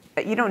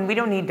 we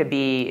don't need to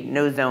be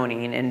no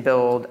zoning and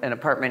build an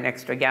apartment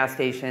next to a gas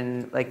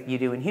station like you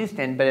do in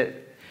Houston, but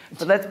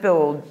let's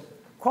build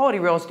quality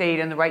real estate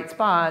in the right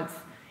spots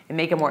and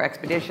make it more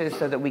expeditious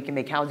so that we can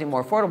make housing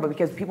more affordable,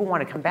 because people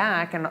want to come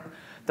back. And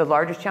the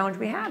largest challenge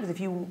we have is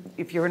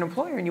if you're an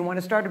employer and you want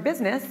to start a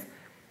business,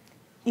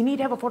 you need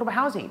to have affordable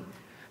housing.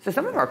 So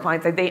some of our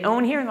clients, they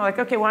own here and they're like,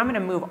 okay, well, I'm going to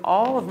move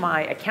all of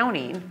my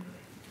accounting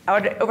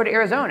over to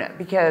Arizona,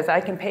 because I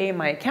can pay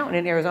my accountant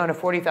in Arizona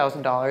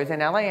 $40,000. In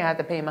LA, I have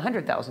to pay him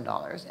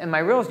 $100,000. And my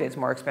real estate's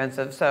more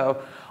expensive,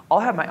 so I'll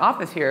have my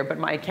office here, but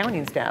my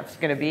accounting staff's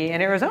going to be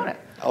in Arizona.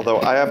 Although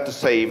I have to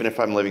say, even if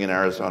I'm living in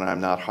Arizona, I'm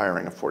not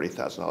hiring a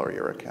 $40,000 a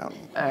year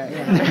accountant.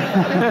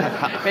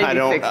 Maybe I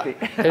don't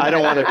 60. I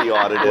don't want to be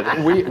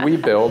audited. We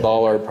build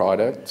all our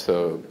product,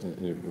 so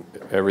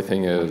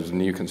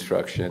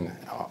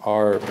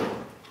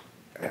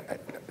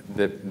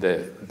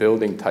the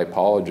building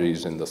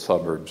typologies in the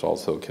suburbs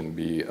also can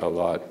be a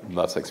lot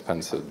less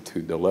expensive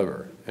to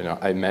deliver. You know,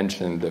 I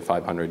mentioned the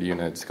 500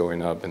 units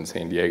going up in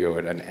San Diego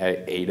at an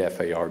 8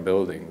 FAR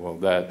building. Well,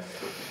 that,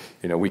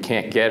 you know, we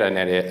can't get an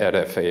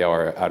 8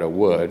 FAR out of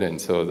wood, and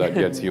so that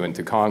gets you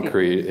into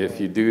concrete. If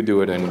you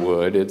do it in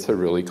wood, it's a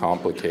really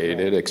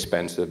complicated,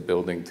 expensive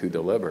building to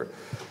deliver.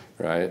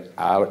 Right?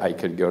 I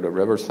could go to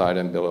Riverside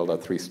and build a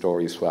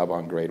 3-story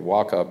slab-on-grade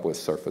walk-up with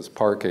surface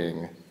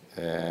parking,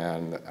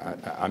 and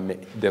I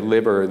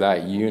deliver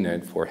that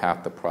unit for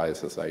half the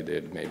price as I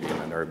did maybe in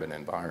an urban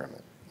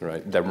environment.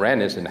 Right? The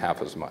rent isn't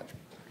half as much.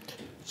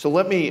 So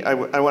I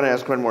want to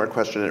ask one more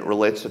question. It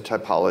relates to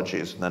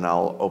typologies, and then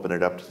I'll open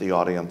it up to the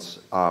audience.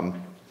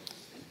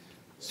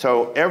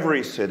 So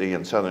every city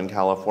in Southern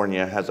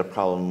California has a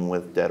problem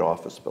with dead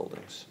office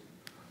buildings.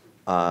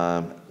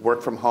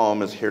 Work from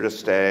home is here to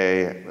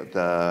stay.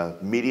 The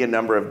median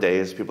number of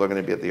days people are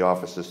going to be at the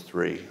office is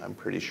 3. I'm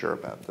pretty sure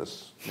about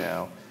this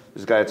now.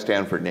 There's a guy at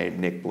Stanford named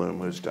Nick Bloom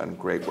who's done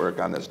great work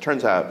on this.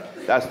 Turns out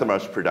that's the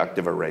most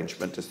productive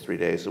arrangement, is 3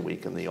 days a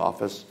week in the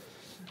office.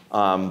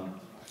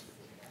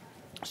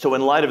 So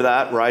in light of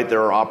that, right,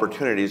 there are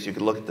opportunities. You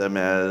could look at them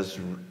as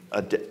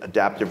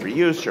adaptive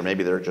reuse, or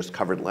maybe they're just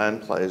covered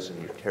land plays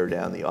and you tear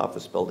down the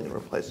office building and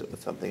replace it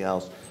with something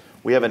else.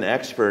 We have an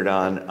expert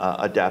on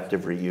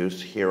adaptive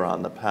reuse here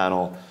on the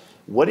panel.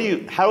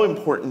 How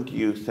important do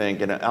you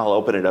think, and I'll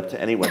open it up to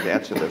anyone to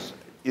answer this,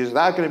 is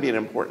that going to be an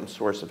important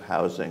source of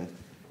housing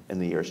in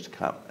the years to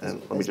come?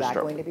 And let me just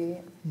start. Going to be?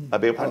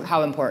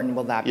 How important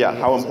will that be? Yeah,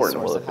 how as a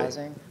important will source it of be?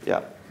 housing?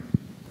 Yeah.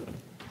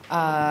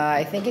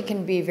 I think it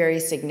can be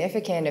very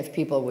significant if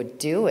people would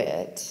do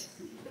it,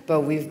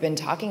 but we've been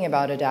talking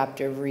about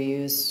adaptive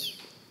reuse.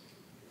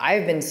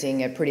 I've been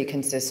seeing it pretty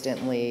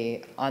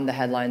consistently on the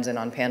headlines and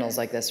on panels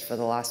like this for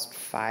the last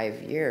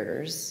 5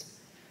 years.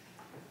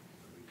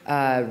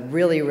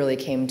 Really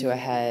came to a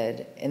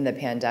head in the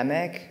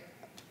pandemic.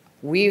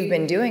 We've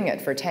been doing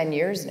it for 10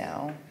 years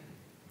now.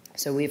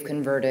 So we've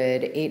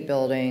converted 8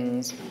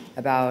 buildings,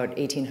 about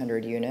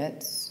 1,800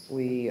 units.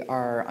 We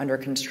are under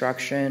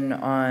construction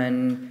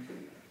on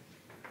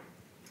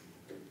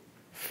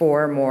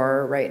 4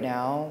 more right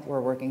now.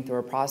 We're working through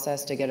a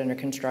process to get under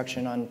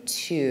construction on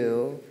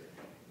 2.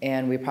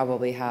 And we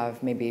probably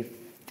have maybe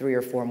 3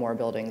 or 4 more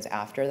buildings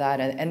after that.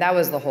 And that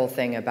was the whole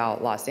thing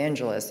about Los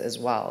Angeles as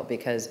well,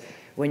 because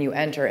when you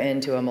enter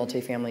into a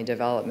multifamily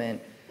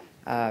development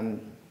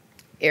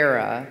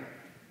era,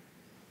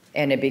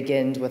 and it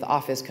begins with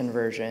office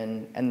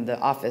conversion, and the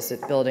office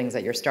buildings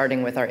that you're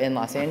starting with are in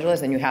Los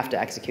Angeles, and you have to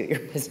execute your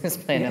business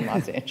plan in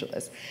Los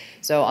Angeles.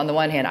 So on the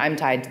one hand, I'm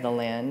tied to the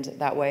land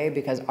that way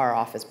because our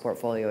office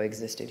portfolio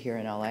existed here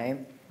in LA.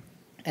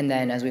 And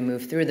then as we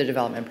moved through the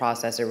development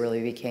process, it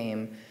really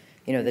became,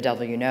 you know, the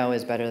devil you know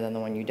is better than the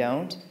one you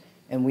don't.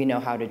 And we know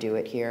how to do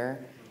it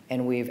here.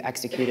 And we've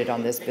executed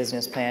on this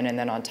business plan. And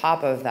then on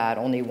top of that,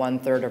 only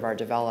 1/3 of our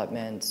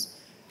developments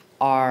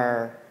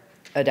are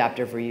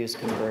adaptive reuse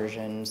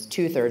conversions.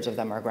 2/3 of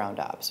them are ground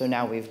up. So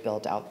now we've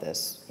built out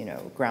this, you know,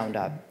 ground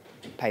up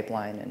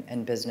pipeline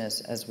and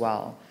business as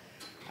well.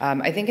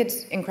 I think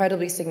it's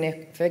incredibly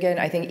significant.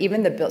 I think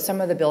even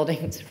some of the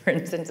buildings, for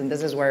instance, and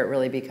this is where it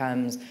really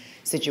becomes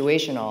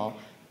situational,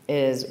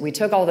 is we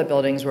took all the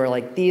buildings where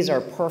like, these are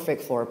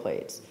perfect floor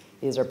plates.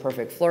 These are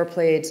perfect floor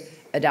plates.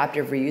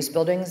 Adaptive reuse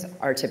buildings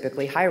are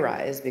typically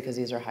high-rise because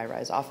these are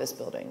high-rise office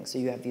buildings. So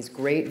you have these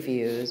great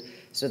views.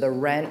 So the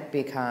rent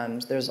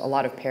becomes, there's a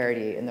lot of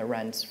parity in the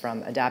rents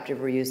from adaptive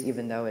reuse,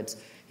 even though it's,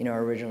 you know,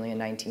 originally a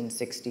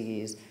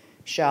 1960s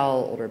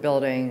shell, older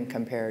building,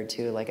 compared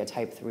to like a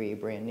type 3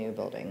 brand new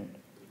building.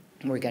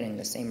 We're getting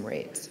the same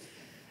rates.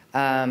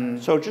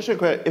 So just a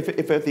quick,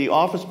 if the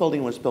office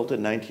building was built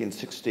in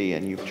 1960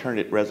 and you've turned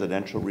it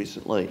residential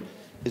recently,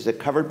 is it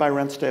covered by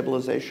rent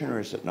stabilization or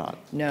is it not?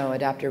 No,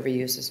 adaptive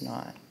reuse is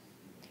not.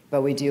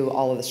 But we do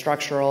all of the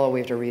structural,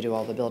 we have to redo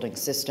all the building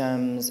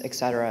systems, et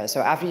cetera.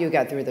 So after you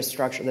get through the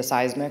structure, the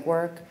seismic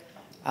work,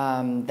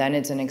 then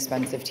it's an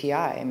expensive TI.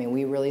 I mean,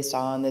 we really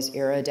saw in this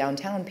era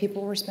downtown,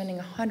 people were spending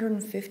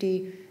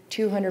 $150,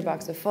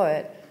 $200 a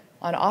foot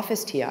on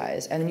office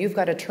TIs, and you've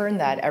got to turn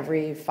that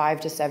every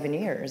 5 to 7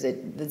 years.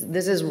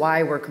 This is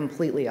why we're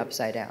completely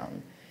upside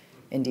down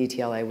in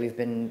DTLA. We've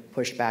been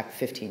pushed back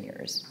 15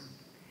 years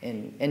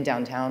in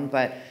downtown,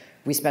 but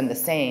we spend the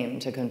same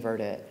to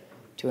convert it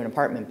to an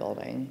apartment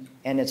building,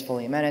 and it's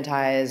fully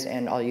amenitized,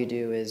 and all you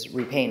do is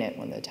repaint it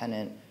when the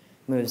tenant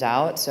moves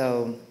out.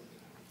 So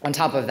on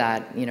top of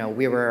that, you know,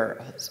 we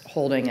were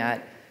holding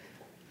at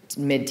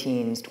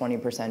mid-teens,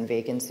 20%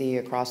 vacancy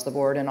across the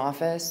board in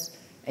office,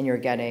 and you're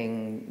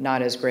getting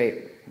not as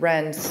great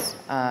rents,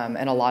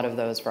 and a lot of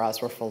those for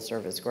us were full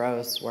service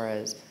gross,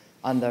 whereas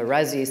on the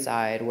resi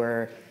side,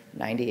 we're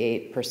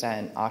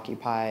 98%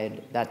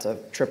 occupied. That's a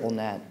triple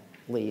net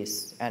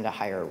lease and a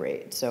higher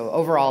rate. So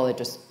overall, it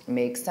just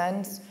makes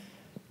sense.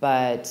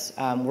 But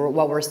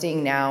what we're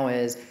seeing now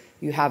is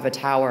you have a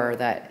tower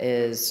that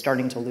is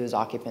starting to lose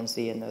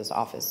occupancy in those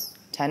office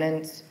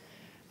tenants.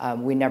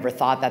 We never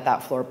thought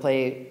that floor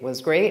plate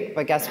was great,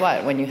 but guess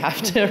what? When you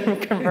have to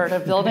convert a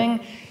building,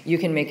 you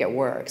can make it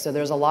work. So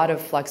there's a lot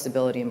of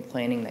flexibility in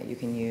planning that you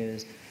can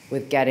use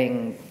with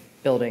getting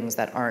buildings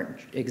that aren't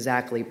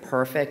exactly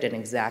perfect and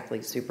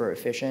exactly super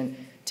efficient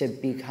to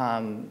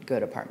become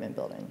good apartment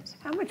buildings.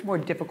 How much more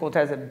difficult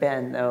has it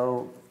been,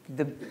 though,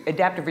 the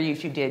adaptive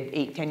reuse you did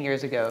 8-10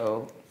 years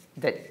ago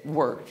that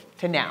worked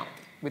to now,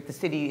 with the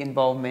city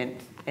involvement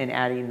in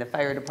adding the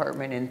fire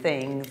department and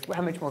things?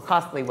 How much more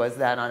costly was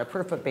that on a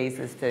per foot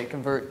basis to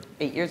convert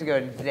 8 years ago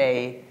to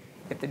today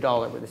if the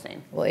dollar were the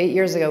same? Well, 8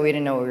 years ago, we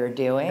didn't know what we were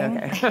doing.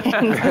 Okay.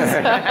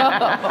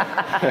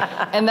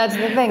 And that's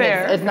the thing,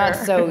 Fair, it's not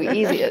so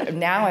easy.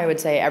 Now I would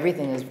say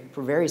everything is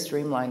very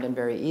streamlined and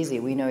very easy.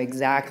 We know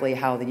exactly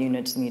how the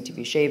units need to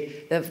be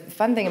shaped. The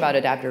fun thing about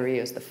adaptive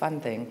reuse, the fun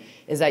thing,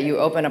 is that you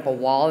open up a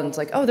wall and it's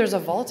like, oh, there's a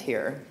vault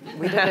here.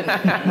 We didn't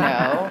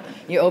know.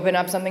 You open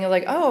up something and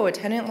like, oh, a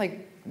tenant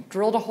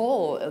drilled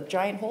a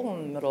giant hole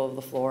in the middle of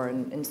the floor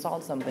and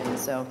installed something.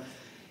 So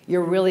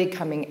you're really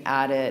coming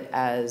at it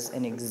as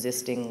an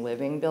existing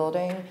living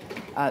building.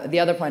 The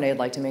other point I'd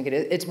like to make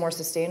it's more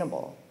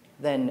sustainable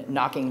than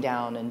knocking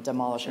down and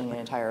demolishing an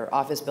entire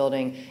office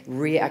building,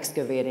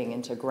 re-excavating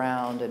into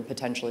ground and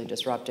potentially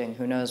disrupting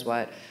who knows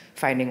what,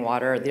 finding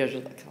water. There's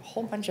a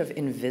whole bunch of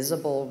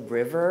invisible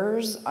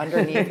rivers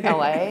underneath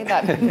LA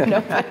that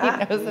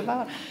nobody knows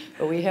about,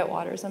 but we hit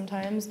water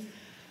sometimes.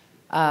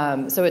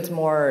 So it's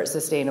more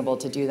sustainable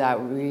to do that,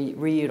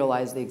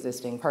 reutilize the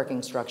existing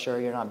parking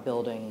structure. You're not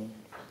building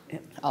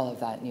all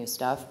of that new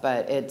stuff,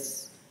 but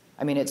it's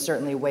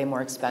certainly way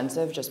more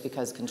expensive just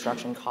because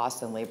construction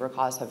costs and labor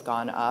costs have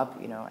gone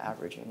up,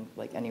 averaging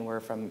anywhere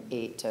from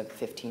 8 to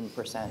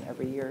 15%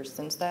 every year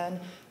since then.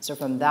 So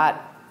from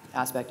that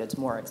aspect, it's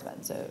more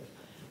expensive.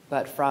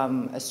 But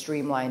from a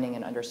streamlining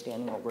and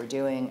understanding what we're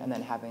doing and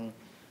then having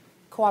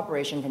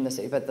cooperation from the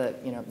city, but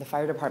the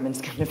fire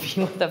department's going to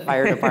be what the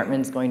fire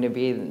department's going to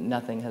be.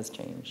 Nothing has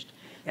changed.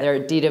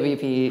 They're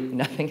DWP,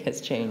 nothing has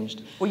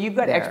changed. Well, you've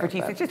got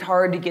expertise. It's just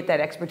hard to get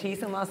that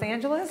expertise in Los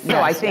Angeles. So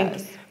I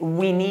think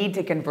we need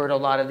to convert a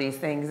lot of these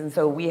things. And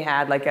so we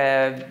had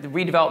a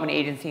redevelopment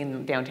agency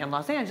in downtown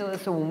Los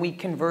Angeles. So when we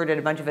converted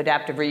a bunch of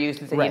adaptive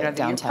reuse and said,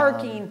 your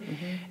parking,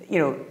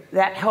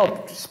 that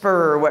helped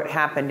spur what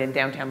happened in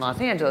downtown Los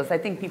Angeles. I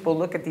think people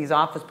look at these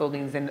office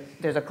buildings and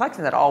there's a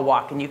collection that all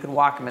walk and you can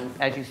walk them. And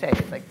as you say,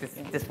 it's like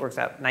this works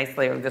out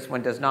nicely or this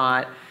one does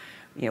not.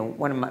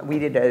 We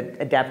did an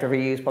adaptive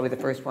reuse, probably the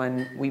first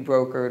one we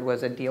brokered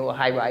was a deal with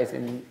high-rise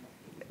in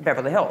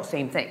Beverly Hills,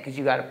 same thing, because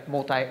you got to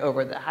multi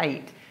over the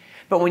height.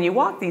 But when you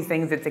walk these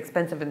things, it's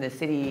expensive and the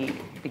city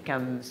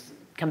comes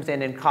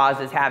in and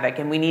causes havoc,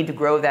 and we need to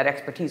grow that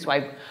expertise.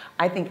 So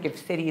I think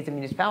if cities and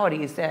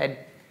municipalities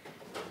said,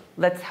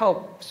 let's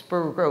help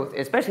spur growth,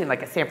 especially in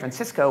a San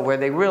Francisco where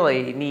they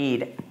really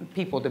need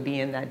people to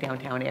be in that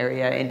downtown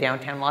area, in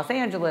downtown Los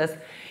Angeles.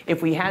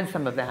 If we had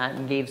some of that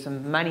and gave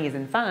some monies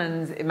and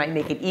funds, it might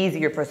make it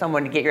easier for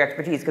someone to get your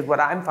expertise. Because what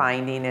I'm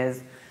finding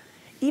is,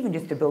 even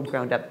just to build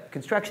ground up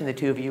construction, the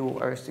two of you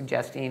are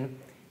suggesting,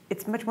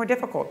 it's much more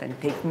difficult and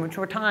takes much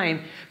more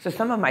time. So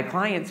some of my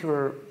clients who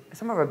are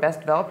some of our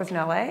best developers in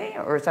LA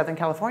or Southern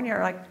California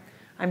are like,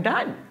 I'm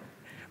done.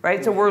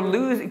 Right, so we're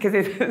losing because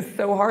it's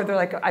so hard. They're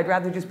like, I'd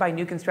rather just buy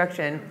new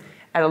construction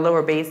at a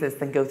lower basis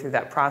than go through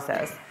that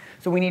process.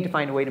 So we need to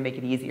find a way to make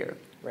it easier.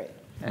 Right.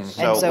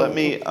 So let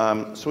me.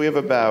 So we have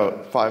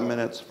about 5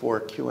 minutes for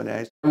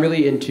Q&A. I'm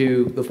really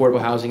into affordable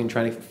housing and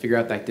trying to figure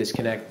out that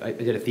disconnect. I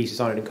did a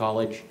thesis on it in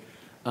college.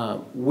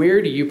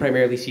 Where do you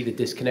primarily see the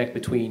disconnect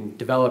between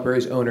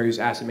developers, owners,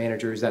 asset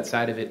managers, that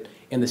side of it,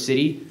 and the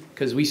city?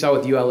 Because we saw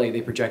with ULA,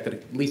 they projected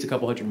at least a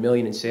couple $100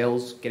 million in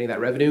sales, getting that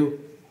revenue.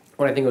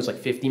 When I think it was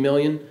 50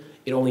 million,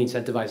 it only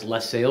incentivized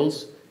less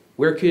sales.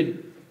 Where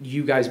could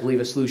you guys believe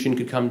a solution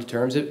could come to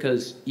terms of it?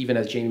 Because even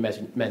as Jamie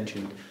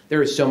mentioned,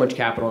 there is so much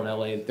capital in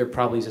LA. There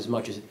probably is as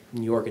much as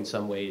New York in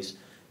some ways,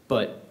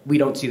 but we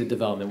don't see the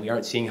development. We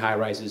aren't seeing high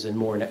rises and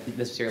more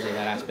necessarily in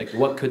that aspect.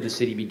 What could the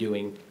city be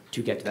doing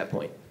to get to that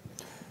point?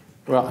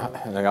 Well,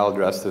 and I'll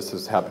address this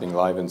is happening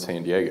live in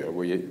San Diego.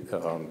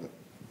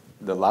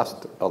 The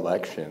last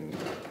election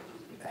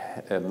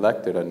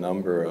elected a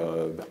number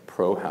of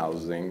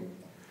pro-housing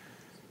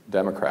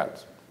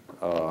Democrats.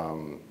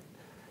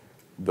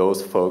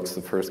 Those folks,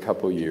 the first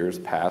couple of years,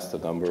 passed a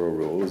number of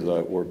rules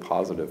that were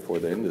positive for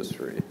the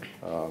industry.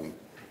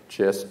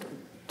 Just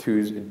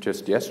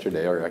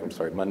yesterday, or I'm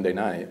sorry, Monday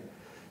night,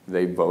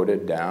 they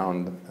voted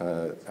down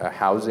a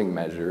housing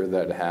measure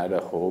that had a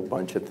whole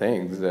bunch of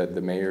things that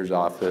the mayor's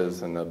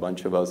office and a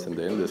bunch of us in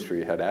the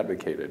industry had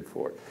advocated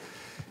for.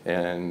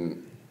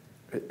 And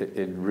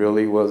it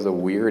really was a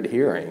weird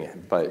hearing,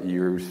 but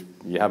you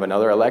have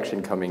another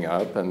election coming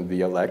up, and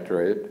the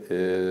electorate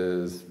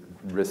is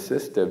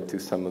resistive to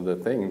some of the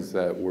things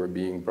that were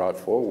being brought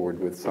forward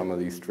with some of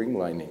these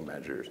streamlining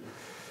measures.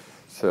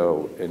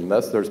 So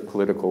unless there's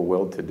political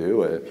will to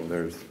do it,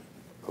 there's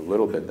a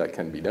little bit that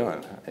can be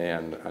done.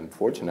 And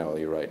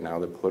unfortunately, right now,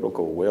 the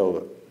political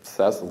will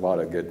says a lot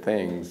of good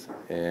things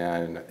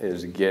and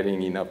is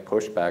getting enough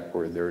pushback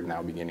where they're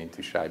now beginning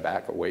to shy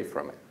back away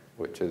from it.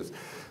 which is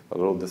a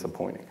little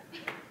disappointing.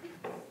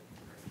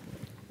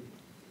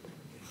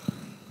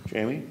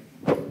 Jaime?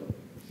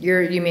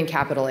 You mean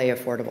capital A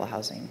affordable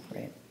housing,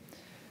 right?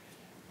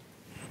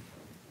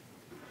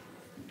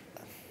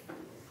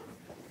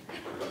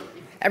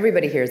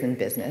 Everybody here is in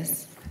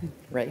business,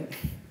 right?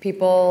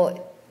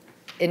 People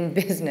in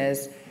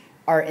business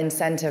are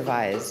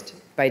incentivized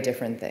by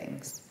different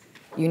things.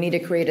 You need to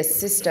create a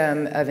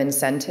system of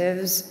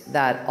incentives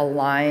that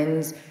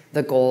aligns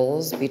the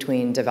goals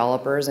between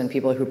developers and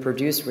people who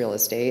produce real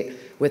estate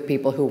with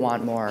people who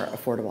want more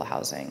affordable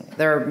housing.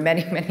 There are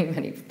many, many,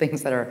 many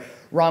things that are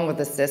wrong with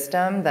the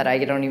system that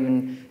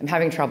I'm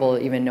having trouble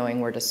even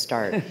knowing where to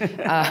start.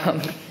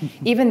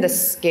 Even the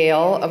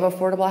scale of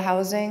affordable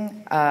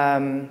housing,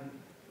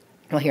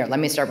 well, here, let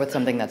me start with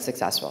something that's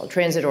successful.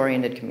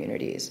 Transit-oriented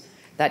communities.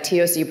 That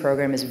TOC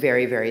program is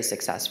very, very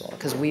successful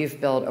because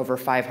we've built over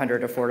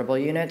 500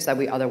 affordable units that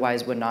we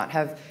otherwise would not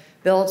have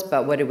built,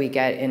 but what did we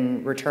get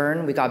in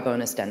return? We got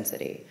bonus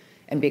density.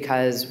 And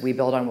because we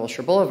build on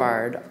Wilshire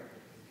Boulevard,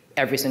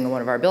 every single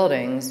one of our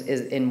buildings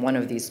is in one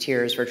of these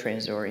tiers for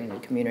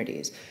transit-oriented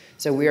communities.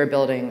 So we are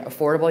building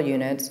affordable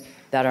units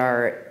that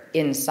are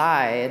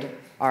inside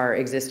our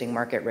existing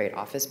market rate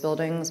office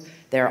buildings.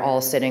 They're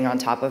all sitting on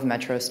top of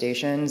metro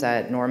stations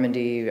at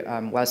Normandy,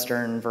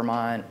 Western,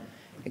 Vermont,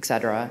 et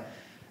cetera.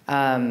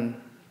 And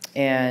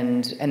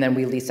then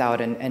we lease out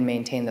and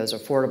maintain those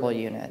affordable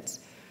units.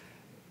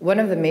 One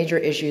of the major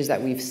issues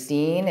that we've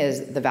seen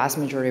is the vast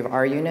majority of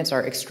our units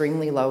are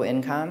extremely low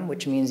income,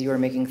 which means you are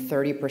making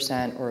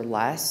 30% or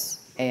less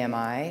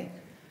AMI.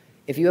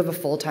 If you have a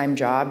full-time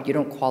job, you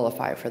don't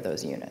qualify for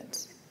those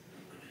units.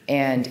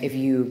 And if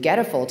you get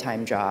a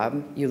full-time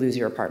job, you lose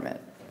your apartment.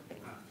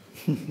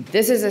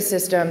 This is a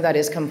system that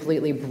is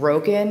completely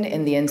broken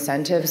in the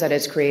incentives that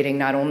it's creating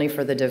not only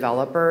for the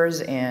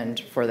developers and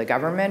for the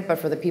government, but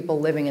for the people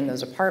living in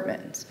those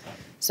apartments.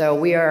 So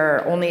we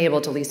are only able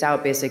to lease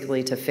out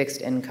basically to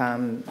fixed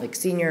income, like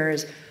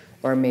seniors,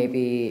 or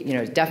maybe,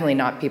 definitely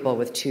not people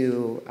with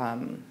two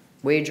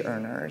wage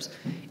earners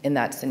in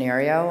that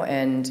scenario.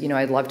 And,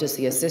 I'd love to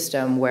see a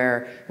system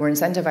where we're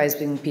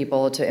incentivizing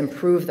people to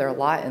improve their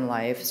lot in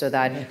life so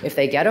that if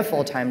they get a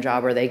full-time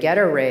job or they get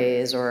a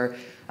raise or,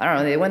 I don't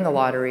know, they win the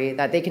lottery,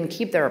 that they can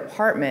keep their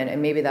apartment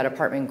and maybe that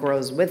apartment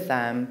grows with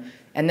them.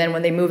 And then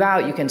when they move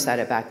out, you can set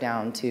it back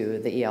down to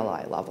the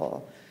ELI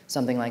level,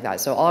 something like that.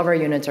 So all of our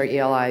units are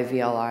ELI,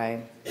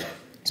 VLI.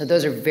 So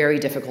those are very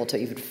difficult to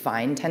even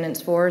find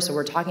tenants for. So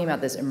we're talking about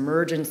this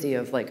emergency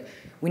of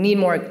we need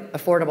more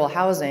affordable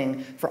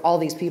housing for all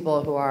these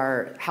people who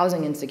are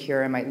housing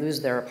insecure and might lose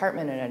their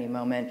apartment at any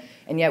moment.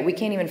 And yet we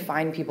can't even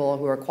find people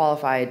who are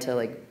qualified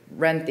to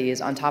rent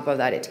these. On top of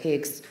that, it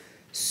takes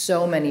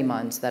so many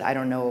months that I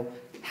don't know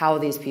how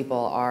these people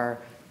are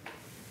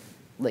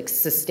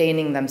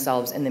sustaining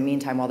themselves in the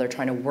meantime while they're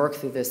trying to work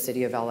through this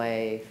city of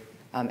LA,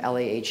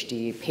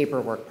 LAHD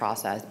paperwork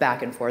process,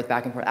 back and forth,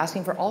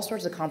 asking for all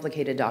sorts of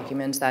complicated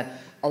documents that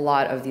a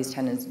lot of these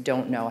tenants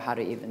don't know how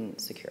to even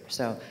secure.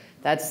 So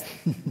that's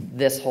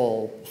this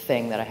whole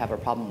thing that I have a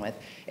problem with.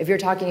 If you're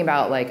talking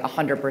about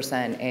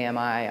 100%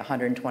 AMI,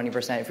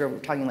 120%, if you're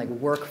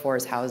talking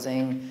workforce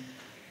housing,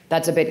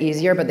 that's a bit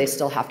easier, but they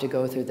still have to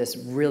go through this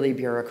really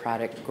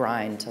bureaucratic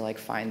grind to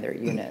find their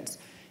units.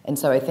 And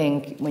so I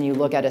think when you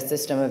look at a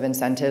system of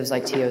incentives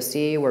like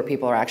TOC, where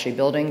people are actually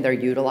building, they're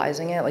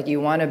utilizing it. You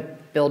want to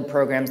build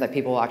programs that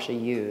people will actually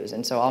use.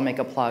 And so I'll make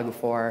a plug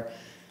for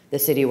the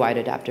citywide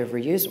adaptive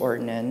reuse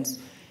ordinance,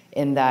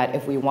 in that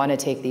if we want to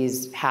take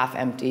these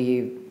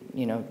half-empty,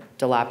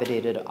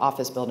 dilapidated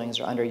office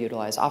buildings or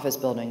underutilized office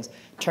buildings,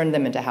 turn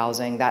them into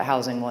housing, that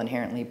housing will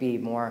inherently be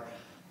more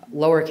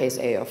lowercase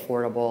a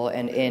affordable,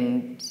 and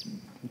in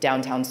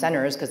downtown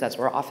centers, because that's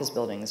where office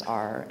buildings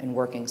are, in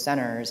working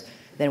centers,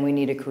 then we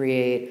need to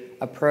create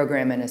a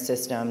program and a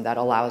system that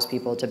allows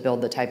people to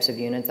build the types of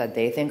units that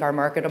they think are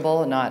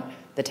marketable, not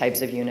the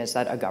types of units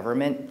that a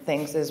government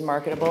thinks is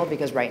marketable.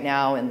 Because right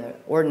now in the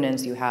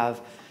ordinance you have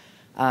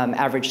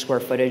average square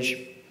footage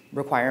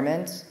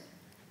requirements.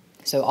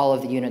 So all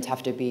of the units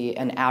have to be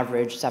an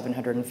average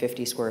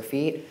 750 square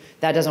feet.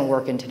 That doesn't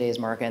work in today's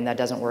market, and that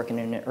doesn't work in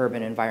an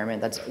urban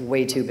environment. That's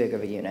way too big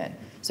of a unit.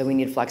 So we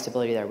need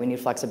flexibility there. We need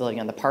flexibility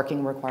on the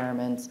parking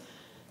requirements,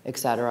 et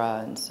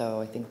cetera. And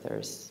so I think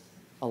there's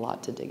a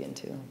lot to dig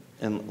into.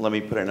 And let me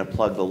put in a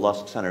plug. The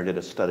Lusk Center did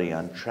a study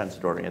on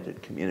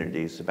transit-oriented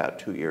communities about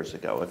 2 years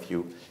ago.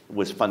 It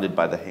was funded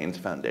by the Haynes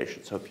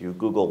Foundation. So if you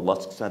Google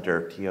Lusk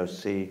Center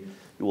TOC,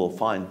 you will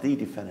find the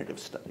definitive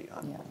study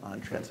on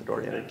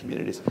transit-oriented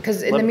communities.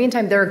 Because in the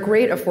meantime, there are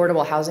great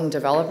affordable housing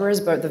developers,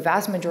 but the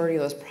vast majority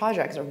of those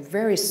projects are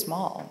very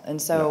small.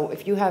 And so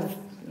if you have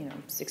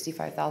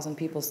 65,000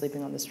 people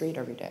sleeping on the street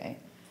every day,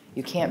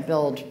 you can't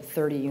build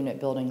 30-unit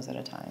buildings at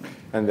a time.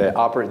 And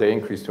the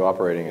increase to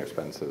operating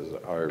expenses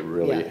are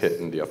really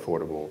hitting the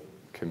affordable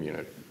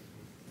community.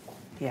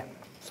 Yeah.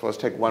 So let's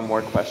take one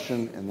more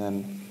question, and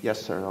then,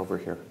 yes, sir, over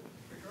here.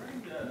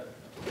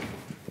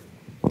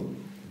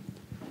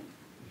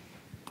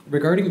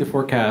 Regarding the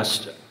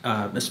forecast,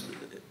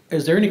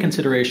 Is there any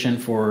consideration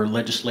for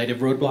legislative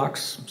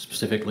roadblocks,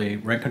 specifically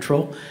rent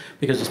control?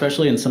 Because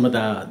especially in some of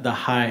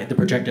the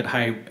projected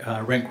high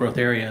rent growth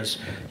areas,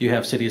 you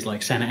have cities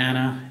like Santa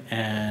Ana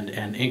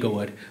and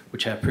Inglewood,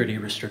 which have pretty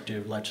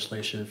restrictive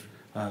legislation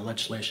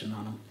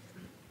on them.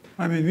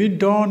 I mean, we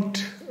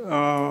don't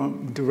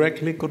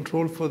directly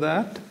control for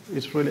that.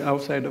 It's really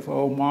outside of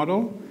our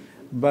model.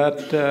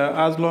 But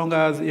as long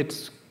as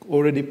it's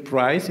already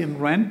priced in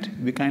rent,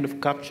 we kind of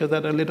capture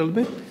that a little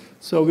bit.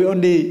 So we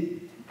only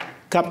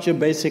capture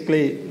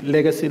basically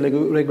legacy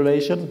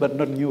regulations, but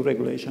not new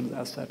regulations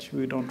as such.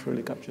 We don't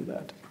really capture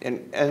that.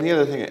 And the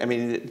other thing, I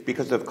mean,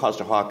 because of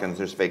Costa-Hawkins,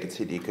 there's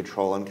vacancy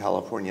decontrol in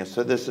California.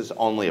 So this is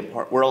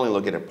we're only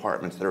looking at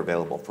apartments that are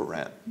available for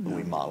rent when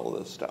we model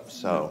this stuff.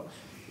 So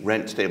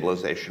rent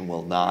stabilization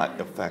will not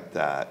affect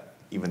that,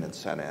 even in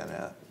Santa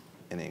Ana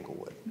and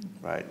Inglewood,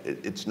 right?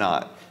 It's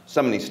not.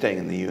 Somebody staying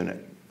in the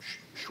unit,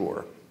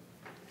 sure.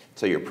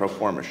 So your pro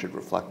forma should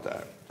reflect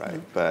that, right?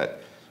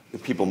 But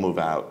if people move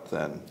out,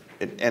 then,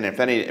 and if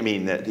any, I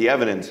mean, the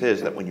evidence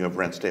is that when you have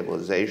rent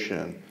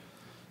stabilization,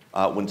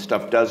 when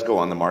stuff does go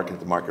on the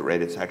market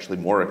rate, it's actually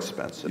more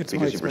expensive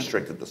because you've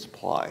restricted the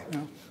supply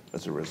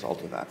as a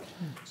result of that.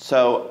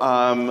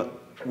 So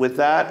with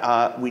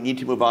that, we need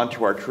to move on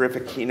to our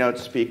terrific keynote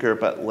speaker,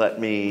 but let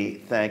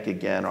me thank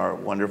again our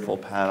wonderful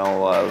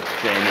panel of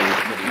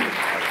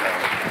Jaime,